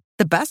hiring,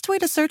 the best way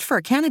to search for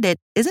a candidate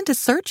isn't to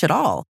search at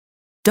all.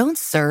 Don't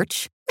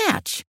search,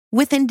 match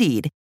with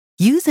Indeed.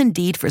 Use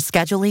Indeed for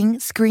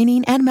scheduling,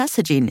 screening, and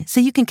messaging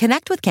so you can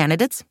connect with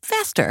candidates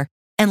faster.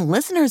 And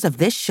listeners of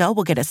this show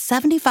will get a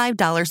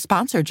 $75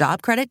 sponsored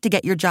job credit to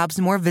get your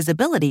jobs more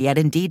visibility at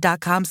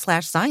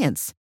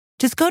Indeed.com/science.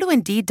 Just go to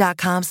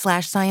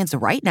Indeed.com/science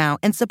right now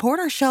and support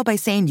our show by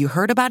saying you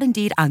heard about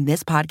Indeed on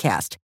this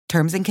podcast.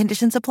 Terms and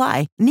conditions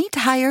apply. Need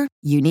to hire?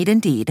 You need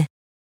Indeed.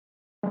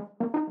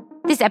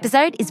 This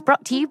episode is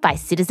brought to you by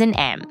Citizen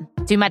M.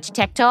 Too much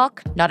tech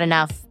talk? Not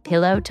enough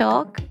pillow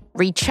talk?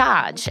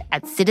 Recharge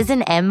at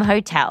Citizen M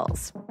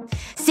Hotels.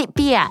 Sip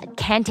beer at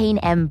Canteen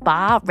M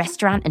Bar,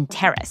 Restaurant and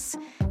Terrace.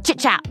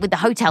 Chit-chat with the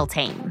hotel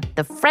team,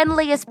 the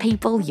friendliest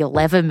people you'll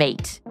ever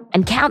meet.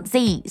 And count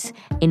Z's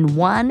in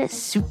one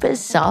super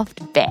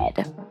soft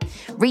bed.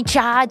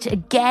 Recharge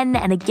again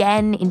and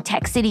again in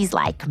tech cities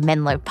like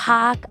Menlo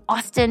Park,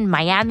 Austin,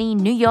 Miami,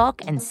 New York,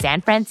 and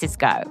San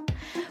Francisco.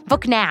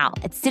 Book now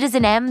at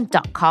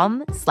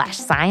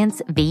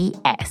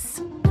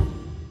citizenm.com/sciencevs.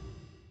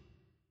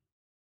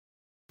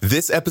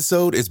 This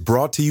episode is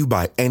brought to you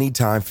by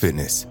Anytime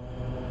Fitness.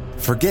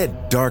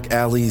 Forget dark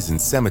alleys and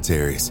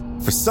cemeteries.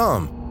 For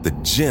some, the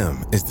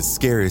gym is the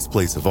scariest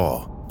place of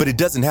all. But it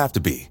doesn't have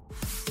to be.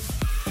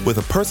 With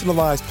a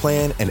personalized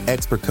plan and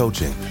expert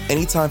coaching,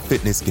 Anytime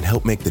Fitness can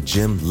help make the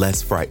gym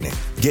less frightening.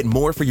 Get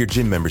more for your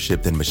gym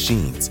membership than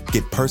machines.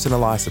 Get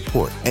personalized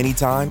support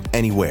anytime,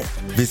 anywhere.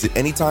 Visit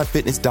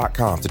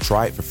AnytimeFitness.com to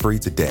try it for free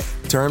today.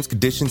 Terms,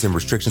 conditions, and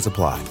restrictions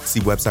apply. See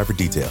website for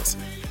details.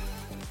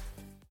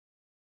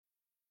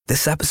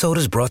 This episode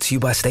is brought to you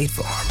by State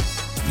Farm.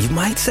 You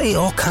might say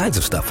all kinds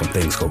of stuff when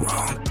things go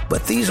wrong,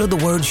 but these are the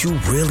words you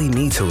really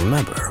need to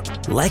remember.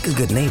 Like a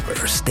good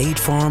neighbor, State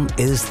Farm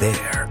is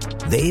there.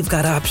 They've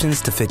got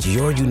options to fit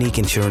your unique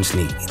insurance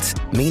needs,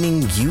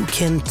 meaning you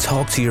can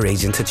talk to your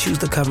agent to choose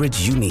the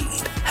coverage you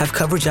need, have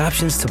coverage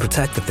options to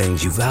protect the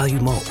things you value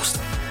most,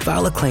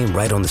 file a claim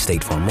right on the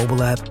State Farm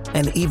mobile app,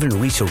 and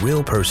even reach a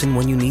real person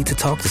when you need to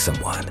talk to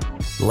someone.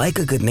 Like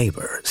a good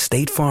neighbor,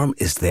 State Farm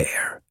is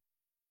there.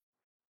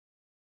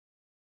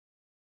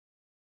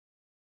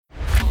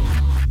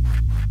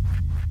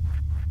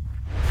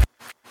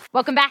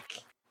 Welcome back.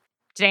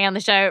 Today on the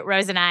show,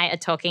 Rose and I are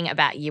talking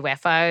about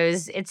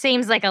UFOs. It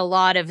seems like a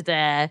lot of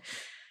the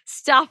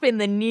stuff in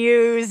the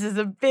news is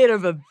a bit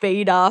of a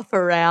beat up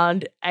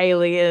around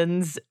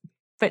aliens.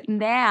 But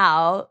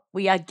now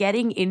we are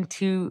getting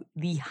into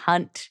the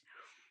hunt,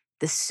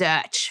 the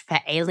search for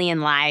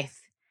alien life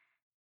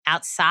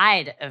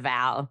outside of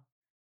our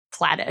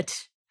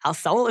planet, our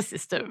solar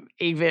system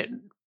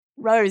even.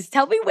 Rose,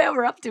 tell me where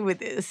we're up to with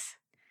this.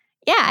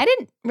 Yeah, I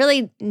didn't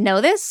really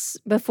know this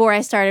before I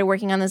started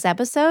working on this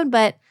episode,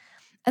 but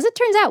as it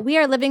turns out, we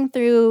are living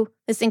through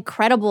this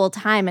incredible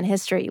time in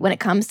history when it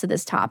comes to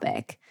this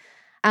topic.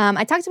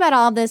 I talked about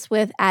all of this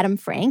with Adam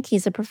Frank.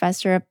 He's a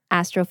professor of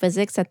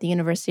astrophysics at the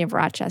University of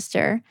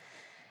Rochester.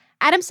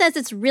 Adam says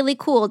it's really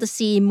cool to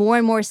see more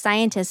and more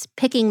scientists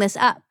picking this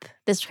up,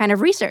 this kind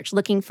of research,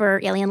 looking for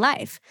alien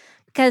life,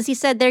 because he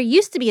said there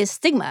used to be a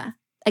stigma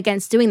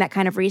against doing that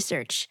kind of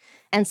research.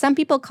 And some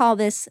people call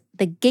this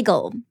the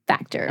giggle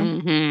factor.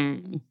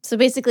 Mm-hmm. So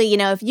basically,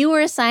 if you were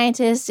a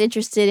scientist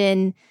interested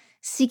in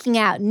seeking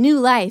out new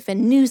life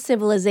and new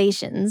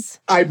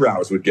civilizations,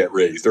 eyebrows would get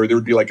raised, or there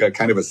would be like a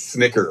kind of a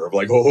snicker of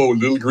like, oh,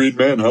 little green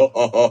man, ha,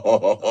 ha, ha,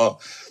 ha, ha.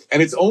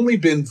 And it's only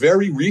been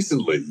very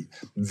recently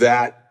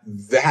that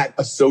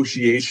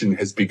association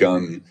has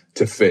begun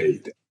to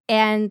fade.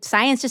 And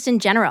science just in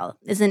general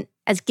isn't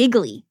as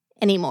giggly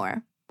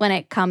anymore when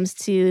it comes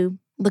to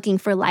looking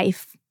for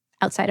life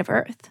outside of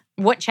Earth.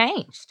 What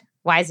changed?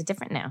 Why is it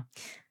different now?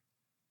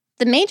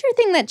 The major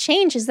thing that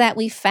changed is that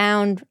we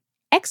found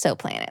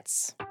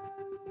exoplanets.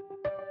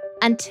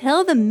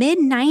 Until the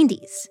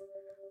mid-90s,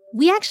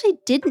 we actually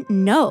didn't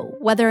know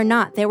whether or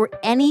not there were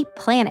any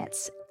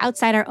planets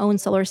outside our own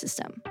solar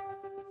system.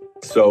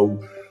 So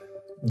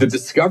the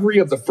discovery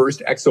of the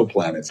first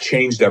exoplanets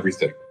changed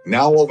everything.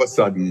 Now, all of a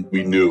sudden,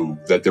 we knew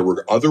that there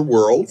were other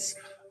worlds,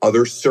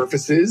 other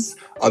surfaces,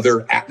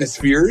 other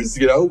atmospheres,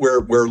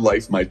 where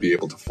life might be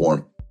able to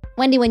form.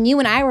 Wendy, when you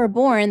and I were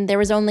born, there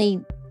was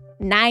only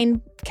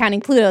 9,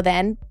 counting Pluto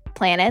then,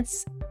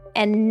 planets.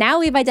 And now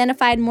we've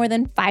identified more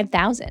than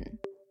 5,000.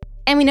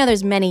 And we know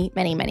there's many,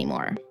 many, many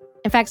more.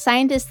 In fact,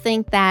 scientists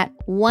think that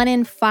 1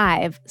 in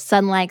 5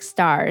 sun-like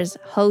stars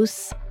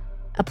hosts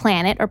a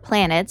planet or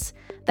planets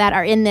that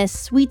are in this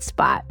sweet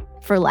spot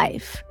for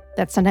life.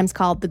 That's sometimes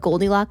called the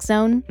Goldilocks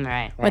zone,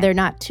 right. Where they're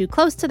not too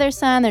close to their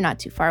sun, they're not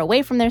too far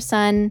away from their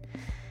sun.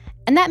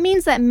 And that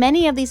means that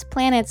many of these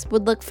planets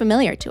would look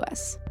familiar to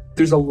us.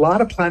 There's a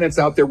lot of planets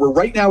out there where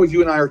right now, as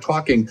you and I are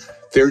talking,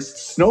 there's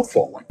snow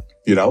falling,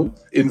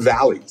 in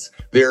valleys.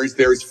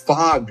 There's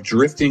fog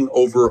drifting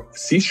over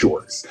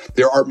seashores.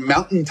 There are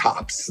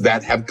mountaintops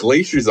that have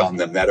glaciers on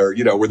them that are,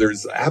 where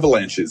there's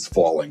avalanches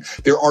falling.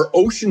 There are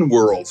ocean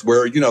worlds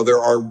where, there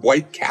are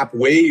white cap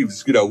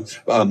waves,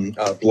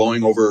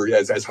 blowing over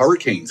as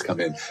hurricanes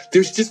come in.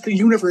 The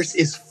universe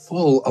is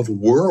full of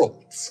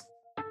worlds.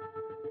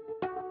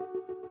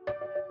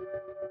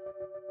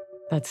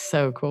 That's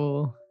so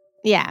cool.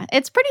 Yeah,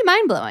 it's pretty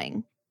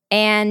mind-blowing.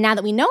 And now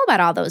that we know about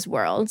all those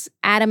worlds,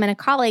 Adam and a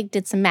colleague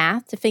did some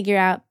math to figure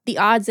out the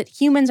odds that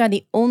humans are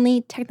the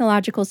only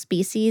technological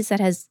species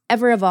that has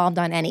ever evolved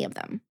on any of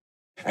them.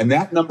 And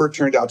that number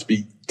turned out to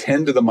be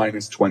 10 to the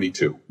minus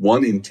 22,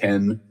 1 in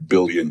 10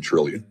 billion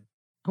trillion.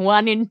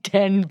 1 in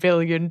 10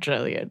 billion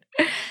trillion.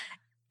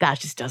 That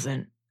just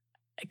doesn't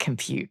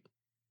compute,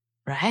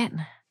 right?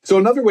 So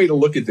another way to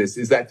look at this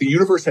is that the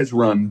universe has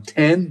run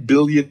 10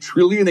 billion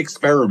trillion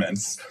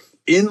experiments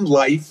in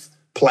life,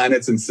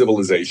 planets, and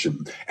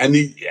civilization. And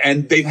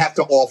they'd have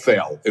to all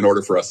fail in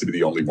order for us to be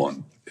the only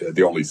one,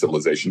 the only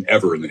civilization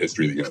ever in the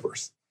history of the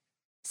universe.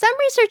 Some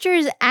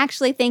researchers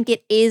actually think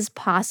it is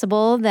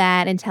possible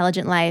that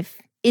intelligent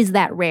life is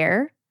that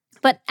rare.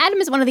 But Adam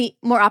is one of the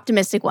more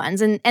optimistic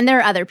ones, and there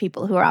are other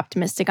people who are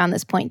optimistic on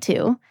this point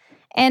too.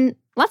 And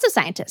lots of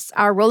scientists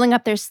are rolling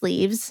up their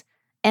sleeves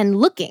and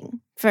looking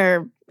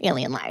for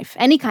alien life,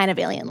 any kind of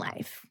alien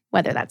life,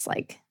 whether that's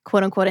like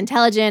quote-unquote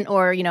intelligent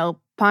or,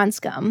 pond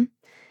scum.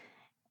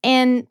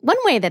 And one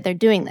way that they're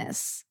doing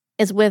this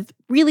is with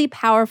really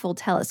powerful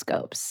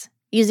telescopes,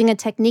 using a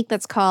technique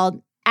that's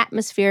called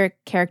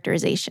atmospheric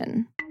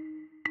characterization.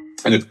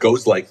 And it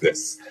goes like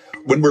this.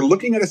 When we're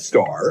looking at a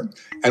star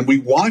and we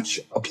watch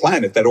a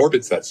planet that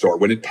orbits that star,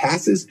 when it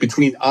passes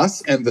between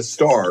us and the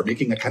star,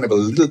 making a kind of a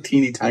little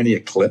teeny tiny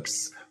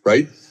eclipse,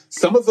 right?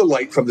 Some of the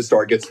light from the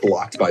star gets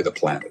blocked by the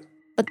planet.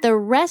 But the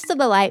rest of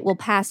the light will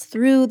pass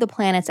through the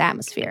planet's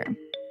atmosphere,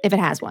 if it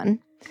has one.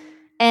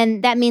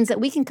 And that means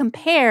that we can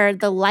compare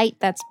the light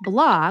that's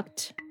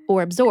blocked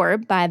or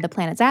absorbed by the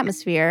planet's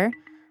atmosphere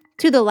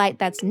to the light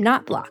that's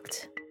not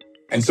blocked.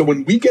 And so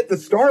when we get the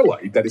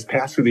starlight that is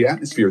passed through the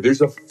atmosphere, there's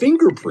a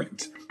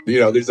fingerprint.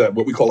 There's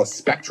what we call a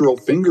spectral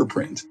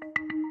fingerprint.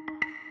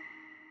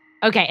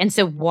 Okay, and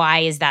so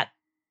why is that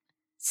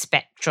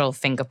spectral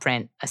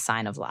fingerprint a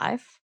sign of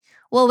life?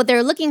 Well, what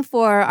they're looking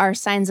for are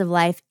signs of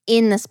life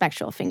in the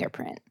spectral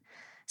fingerprint.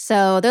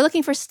 So they're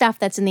looking for stuff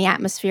that's in the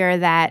atmosphere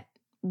that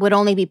would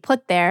only be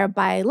put there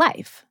by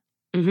life.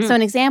 Mm-hmm. So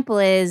an example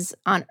is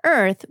on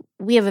Earth,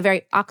 we have a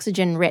very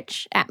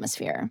oxygen-rich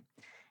atmosphere.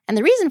 And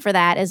the reason for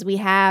that is we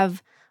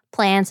have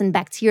plants and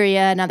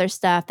bacteria and other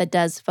stuff that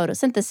does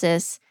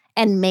photosynthesis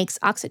and makes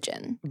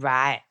oxygen.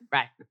 Right.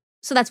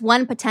 So that's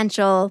one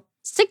potential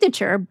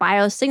signature,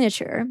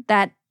 biosignature,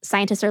 that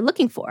scientists are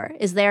looking for.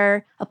 Is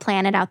there a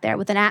planet out there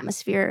with an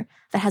atmosphere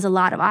that has a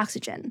lot of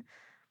oxygen?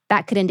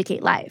 That could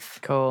indicate life.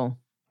 Cool.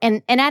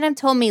 And Adam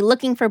told me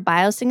looking for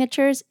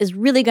biosignatures is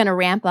really going to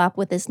ramp up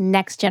with this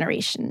next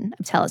generation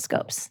of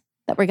telescopes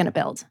that we're going to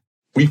build.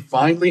 We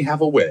finally have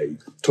a way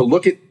to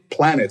look at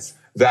planets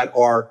that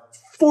are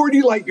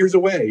 40 light years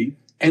away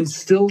and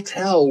still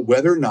tell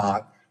whether or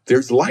not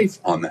there's life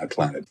on that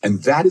planet.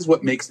 And that is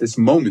what makes this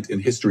moment in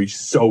history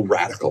so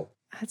radical.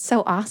 That's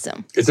so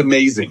awesome. It's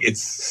amazing.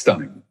 It's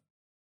stunning.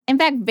 In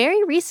fact,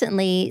 very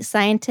recently,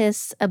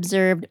 scientists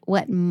observed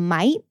what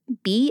might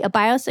be a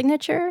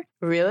biosignature.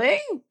 Really?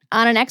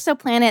 On an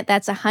exoplanet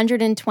that's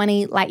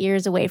 120 light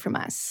years away from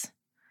us.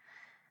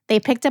 They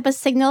picked up a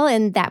signal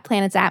in that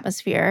planet's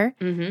atmosphere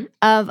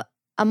of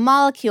a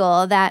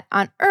molecule that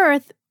on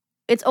Earth,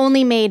 it's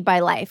only made by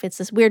life. It's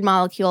this weird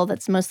molecule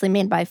that's mostly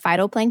made by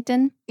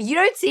phytoplankton. You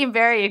don't seem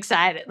very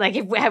excited. Like,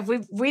 have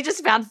we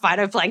just found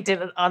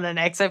phytoplankton on an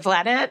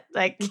exoplanet?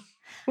 Like,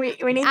 we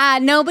need...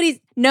 Nobody's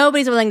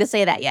willing to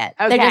say that yet.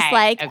 Okay, They're just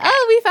like,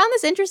 oh, we found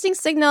this interesting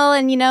signal,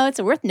 and,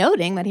 it's worth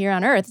noting that here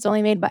on Earth, it's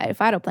only made by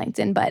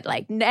phytoplankton. But,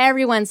 like,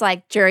 everyone's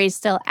like, jury's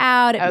still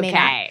out. It may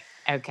not.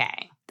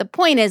 Okay. The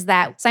point is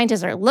that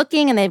scientists are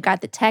looking, and they've got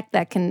the tech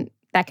that can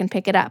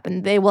pick it up,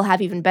 and they will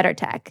have even better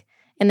tech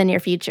in the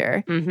near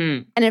future.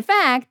 Mm-hmm. And in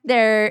fact,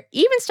 they're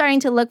even starting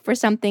to look for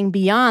something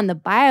beyond the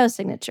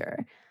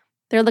biosignature.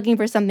 They're looking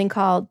for something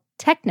called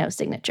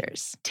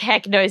technosignatures.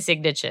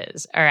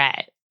 Technosignatures. All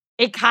right.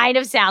 It kind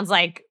of sounds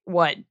like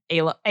what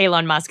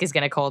Elon Musk is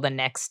going to call the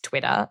next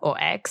Twitter or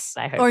X,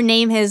 I hope. Or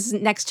name his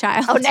next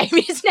child. Oh, name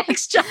his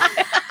next child.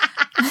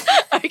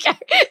 Okay.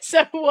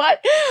 So what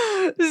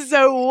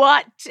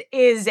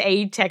is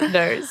a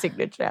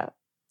technosignature?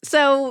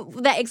 So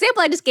the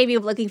example I just gave you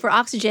of looking for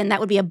oxygen,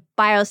 that would be a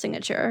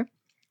biosignature.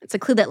 It's a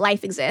clue that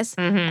life exists.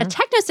 Mm-hmm. A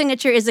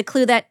technosignature is a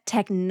clue that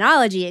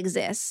technology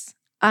exists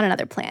on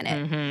another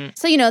planet. Mm-hmm.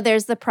 So,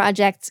 there's the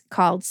project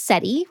called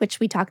SETI, which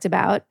we talked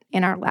about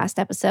in our last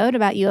episode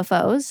about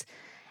UFOs.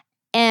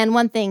 And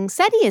one thing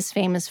SETI is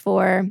famous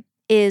for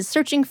is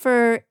searching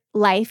for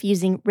life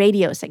using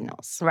radio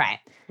signals. Right.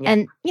 Yeah.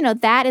 And,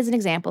 that is an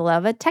example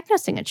of a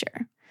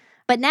technosignature.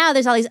 But now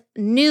there's all these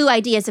new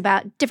ideas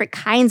about different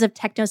kinds of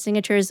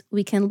technosignatures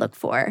we can look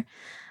for.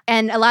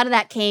 And a lot of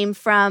that came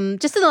from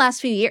just in the last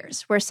few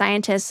years where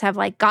scientists have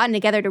gotten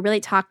together to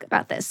really talk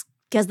about this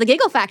because the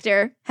giggle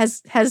factor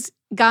has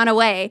gone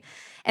away.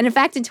 And in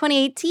fact, in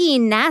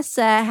 2018,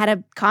 NASA had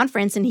a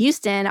conference in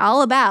Houston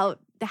all about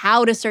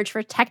how to search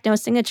for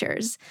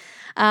technosignatures.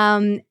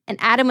 And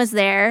Adam was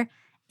there.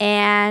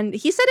 And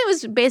he said it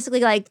was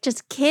basically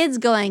just kids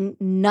going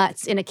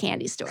nuts in a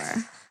candy store.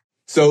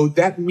 So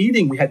that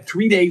meeting, we had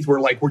 3 days where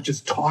we're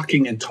just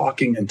talking and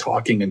talking and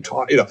talking and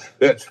talking.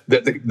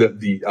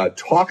 The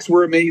talks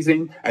were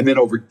amazing. And then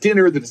over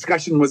dinner, the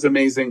discussion was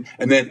amazing.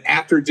 And then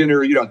after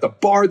dinner, at the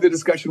bar, the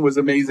discussion was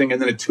amazing.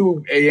 And then at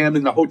 2 a.m.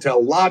 in the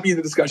hotel lobby,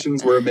 the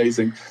discussions were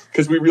amazing.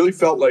 Because we really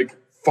felt like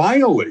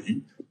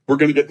finally we're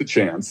going to get the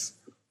chance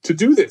to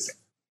do this.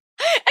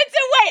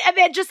 And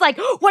they're just like,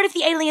 what if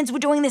the aliens were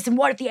doing this and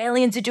what if the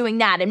aliens are doing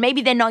that? And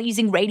maybe they're not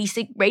using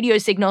radio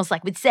signals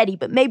like with SETI,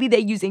 but maybe they're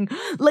using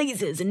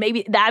lasers and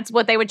maybe that's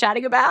what they were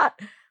chatting about.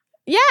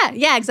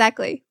 Yeah,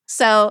 exactly.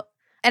 So,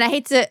 and I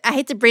hate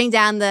to bring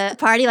down the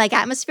party-like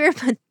atmosphere,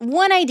 but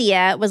one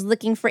idea was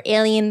looking for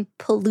alien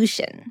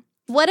pollution.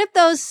 What if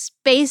those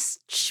space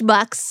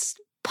schmucks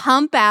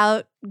pump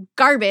out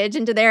garbage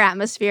into their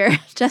atmosphere,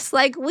 just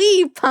like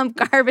we pump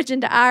garbage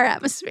into our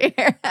atmosphere?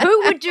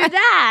 Who would do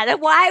that?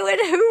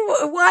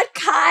 What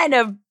kind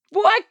of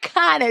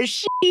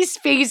shitty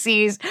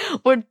species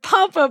would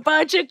pump a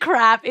bunch of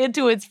crap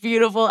into its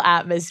beautiful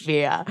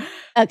atmosphere?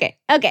 Okay.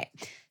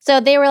 So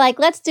they were like,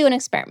 let's do an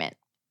experiment.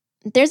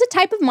 There's a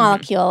type of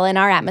molecule in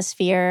our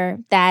atmosphere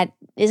that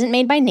isn't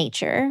made by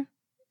nature.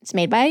 It's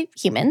made by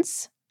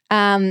humans.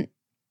 They're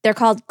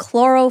called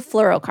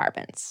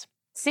chlorofluorocarbons.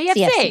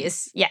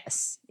 CFCs.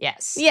 Yes. Yeah.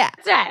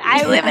 That's right.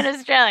 I live in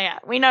Australia.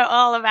 We know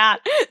all about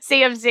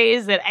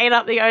CFCs that ate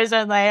up the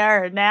ozone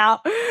layer, and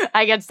now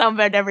I get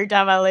sunburned every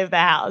time I leave the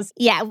house.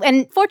 Yeah,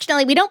 and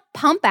fortunately, we don't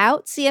pump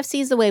out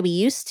CFCs the way we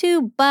used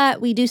to,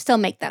 but we do still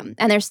make them,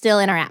 and they're still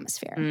in our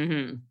atmosphere.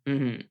 Mm-hmm.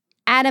 Mm-hmm.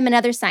 Adam and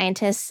other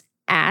scientists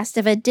asked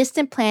if a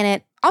distant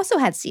planet also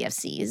had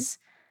CFCs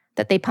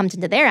that they pumped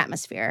into their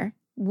atmosphere,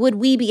 would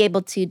we be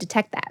able to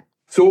detect that?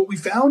 So what we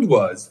found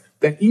was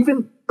that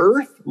even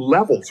Earth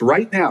levels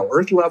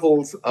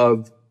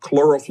of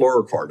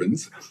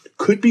chlorofluorocarbons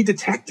could be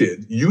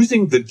detected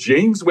using the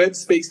James Webb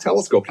Space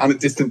Telescope on a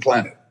distant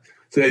planet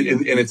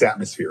in its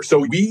atmosphere. So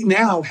we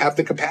now have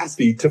the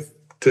capacity to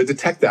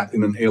detect that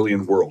in an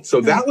alien world.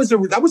 So that was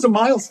a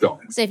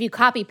milestone. So if you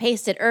copy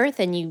pasted Earth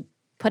and you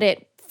put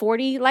it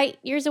 40 light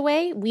years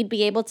away, we'd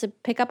be able to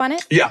pick up on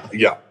it? Yeah.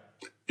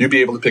 You'd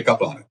be able to pick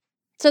up on it.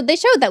 So they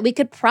showed that we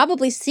could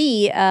probably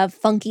see a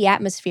funky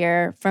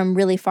atmosphere from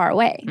really far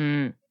away.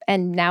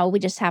 And now we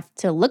just have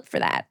to look for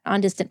that on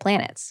distant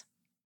planets.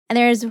 And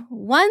there's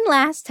one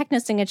last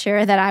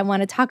technosignature that I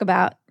want to talk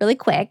about really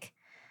quick.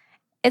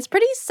 It's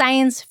pretty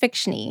science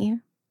fiction-y,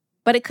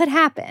 but it could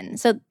happen.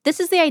 So this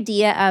is the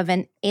idea of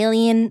an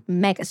alien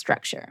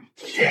megastructure.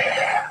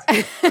 Yeah.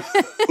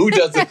 Who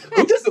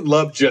doesn't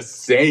love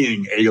just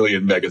saying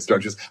alien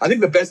megastructures? I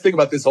think the best thing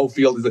about this whole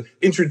field is to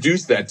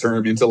introduce that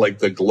term into like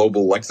the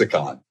global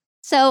lexicon.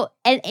 So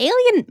an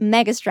alien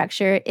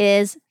megastructure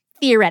is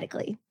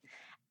theoretically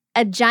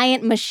a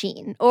giant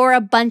machine or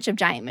a bunch of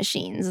giant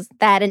machines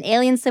that an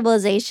alien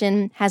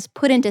civilization has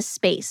put into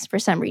space for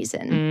some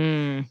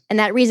reason. And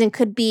that reason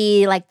could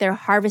be like they're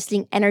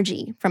harvesting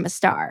energy from a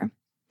star.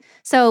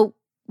 So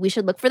we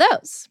should look for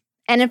those.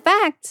 And in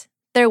fact,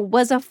 there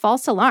was a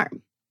false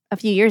alarm a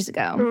few years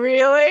ago.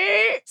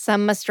 Really?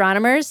 Some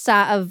astronomers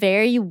saw a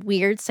very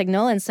weird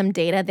signal in some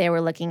data they were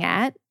looking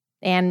at.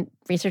 And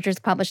researchers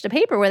published a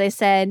paper where they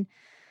said,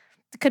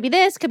 it could be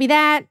this, could be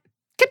that,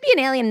 could be an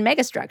alien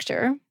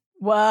megastructure.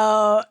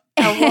 Whoa.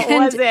 And what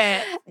was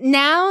it?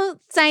 Now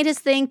scientists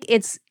think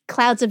it's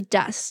clouds of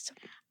dust.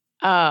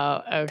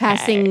 Oh, okay.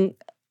 Passing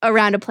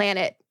around a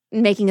planet,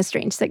 making a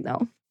strange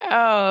signal.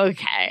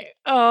 Okay.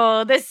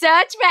 Oh, the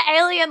search for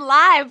alien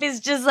life is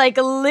just like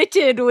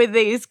littered with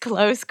these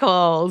close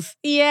calls.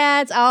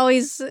 Yeah, it's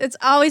always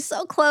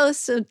so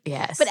close.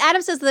 Yes. But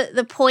Adam says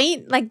the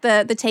point, like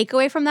the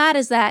takeaway from that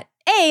is that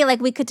A,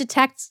 like we could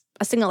detect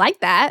a signal like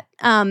that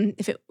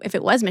if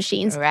it was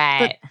machines.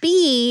 Right. But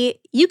B,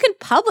 you can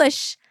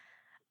publish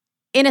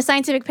in a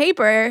scientific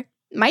paper,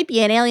 might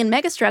be an alien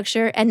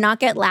megastructure, and not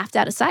get laughed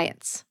out of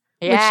science.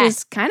 Yeah. Which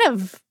is kind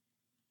of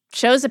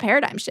shows a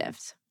paradigm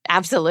shift.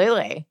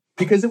 Absolutely.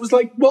 Because it was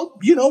like, well,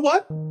 you know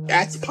what?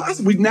 That's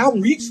possible. We've now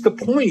reached the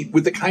point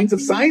with the kinds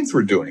of science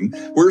we're doing.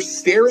 We're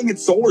staring at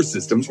solar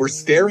systems. We're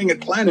staring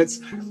at planets.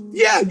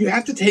 Yeah, you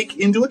have to take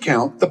into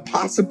account the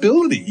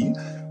possibility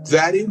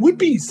that it would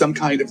be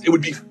it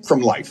would be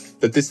from life,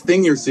 that this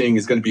thing you're seeing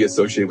is going to be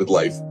associated with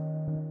life.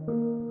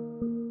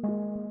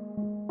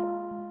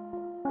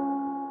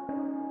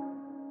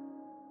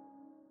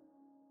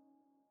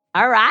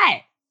 All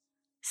right.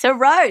 So,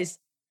 Rose,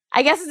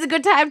 I guess it's a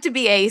good time to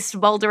be a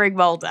smoldering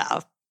molder.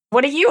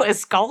 What are you, a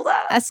scolder?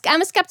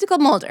 I'm a skeptical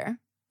molder.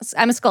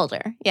 I'm a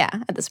scolder, yeah,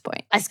 at this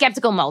point. A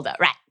skeptical molder,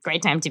 right.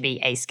 Great time to be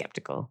a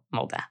skeptical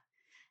molder.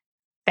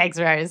 Thanks,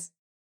 Rose.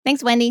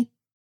 Thanks, Wendy.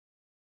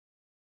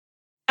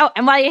 Oh,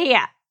 and while you're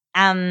here,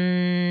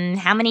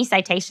 how many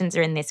citations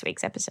are in this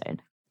week's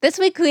episode? This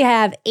week we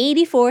have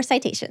 84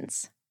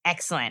 citations.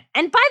 Excellent.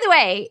 And by the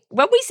way,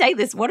 when we say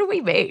this, what do we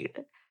mean?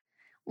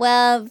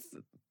 Well,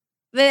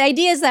 the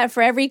idea is that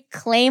for every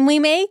claim we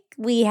make,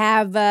 we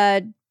have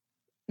a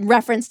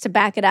reference to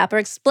back it up or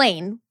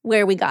explain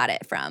where we got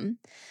it from.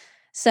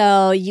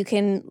 So you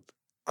can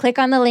click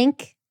on the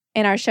link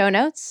in our show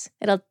notes.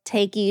 It'll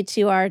take you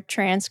to our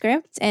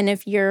transcript. And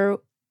if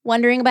you're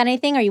wondering about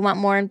anything or you want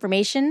more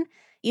information,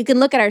 you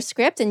can look at our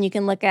script and you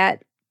can look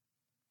at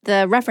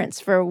the reference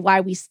for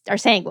why we are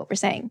saying what we're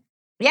saying.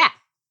 Yeah.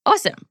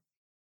 Awesome.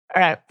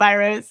 All right. Bye,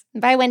 Rose.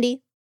 Bye,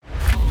 Wendy.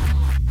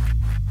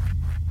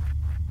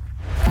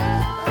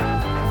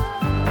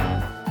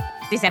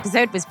 This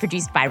episode was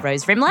produced by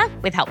Rose Rimler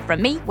with help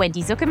from me,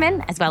 Wendy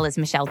Zuckerman, as well as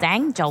Michelle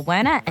Dang, Joel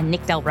Werner, and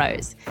Nick Del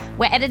Rose.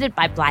 We're edited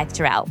by Blythe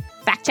Terrell.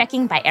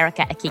 Fact-checking by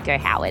Erica Akiko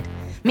Howard.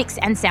 Mix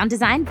and sound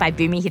design by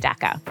Boomy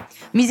Hidaka.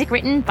 Music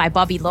written by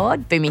Bobby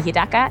Lord, Boomy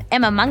Hidaka,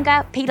 Emma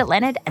Munger, Peter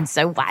Leonard, and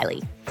So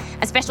Wiley.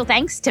 A special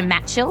thanks to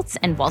Matt Schultz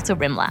and Walter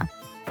Rimler.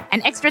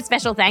 An extra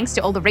special thanks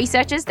to all the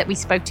researchers that we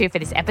spoke to for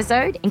this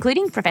episode,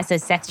 including Professor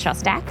Seth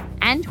Shostak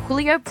and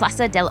Julio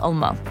Plaza del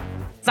Olmo.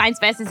 Science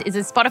Versus is a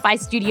Spotify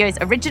Studios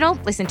original.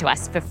 Listen to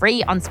us for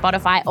free on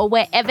Spotify or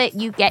wherever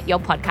you get your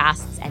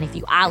podcasts. And if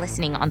you are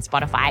listening on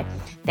Spotify,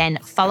 then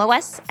follow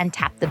us and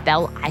tap the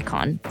bell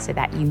icon so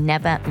that you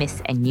never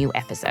miss a new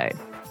episode.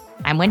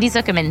 I'm Wendy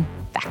Zuckerman.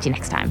 Back to you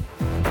next time.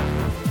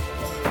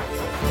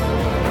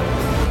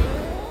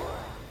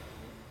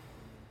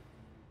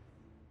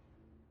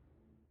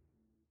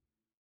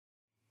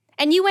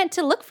 And you went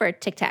to look for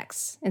Tic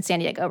Tacs in San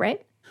Diego,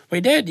 right?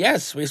 We did,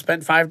 yes. We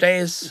spent 5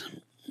 days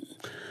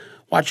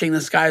watching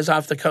the skies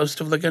off the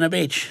coast of Laguna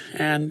Beach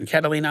and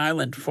Catalina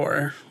Island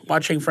for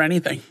watching for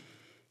anything.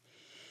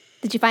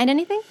 Did you find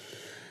anything?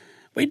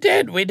 We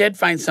did. We did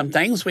find some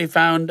things. We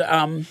found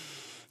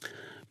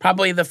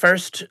probably the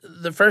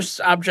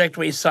first object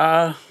we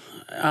saw.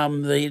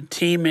 The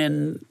team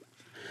in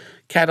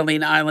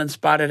Catalina Island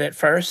spotted it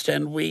first,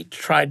 and we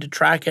tried to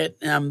track it.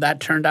 That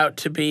turned out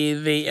to be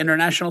the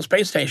International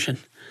Space Station.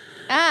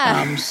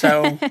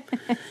 So,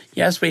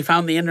 yes, we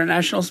found the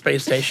International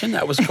Space Station.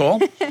 That was cool.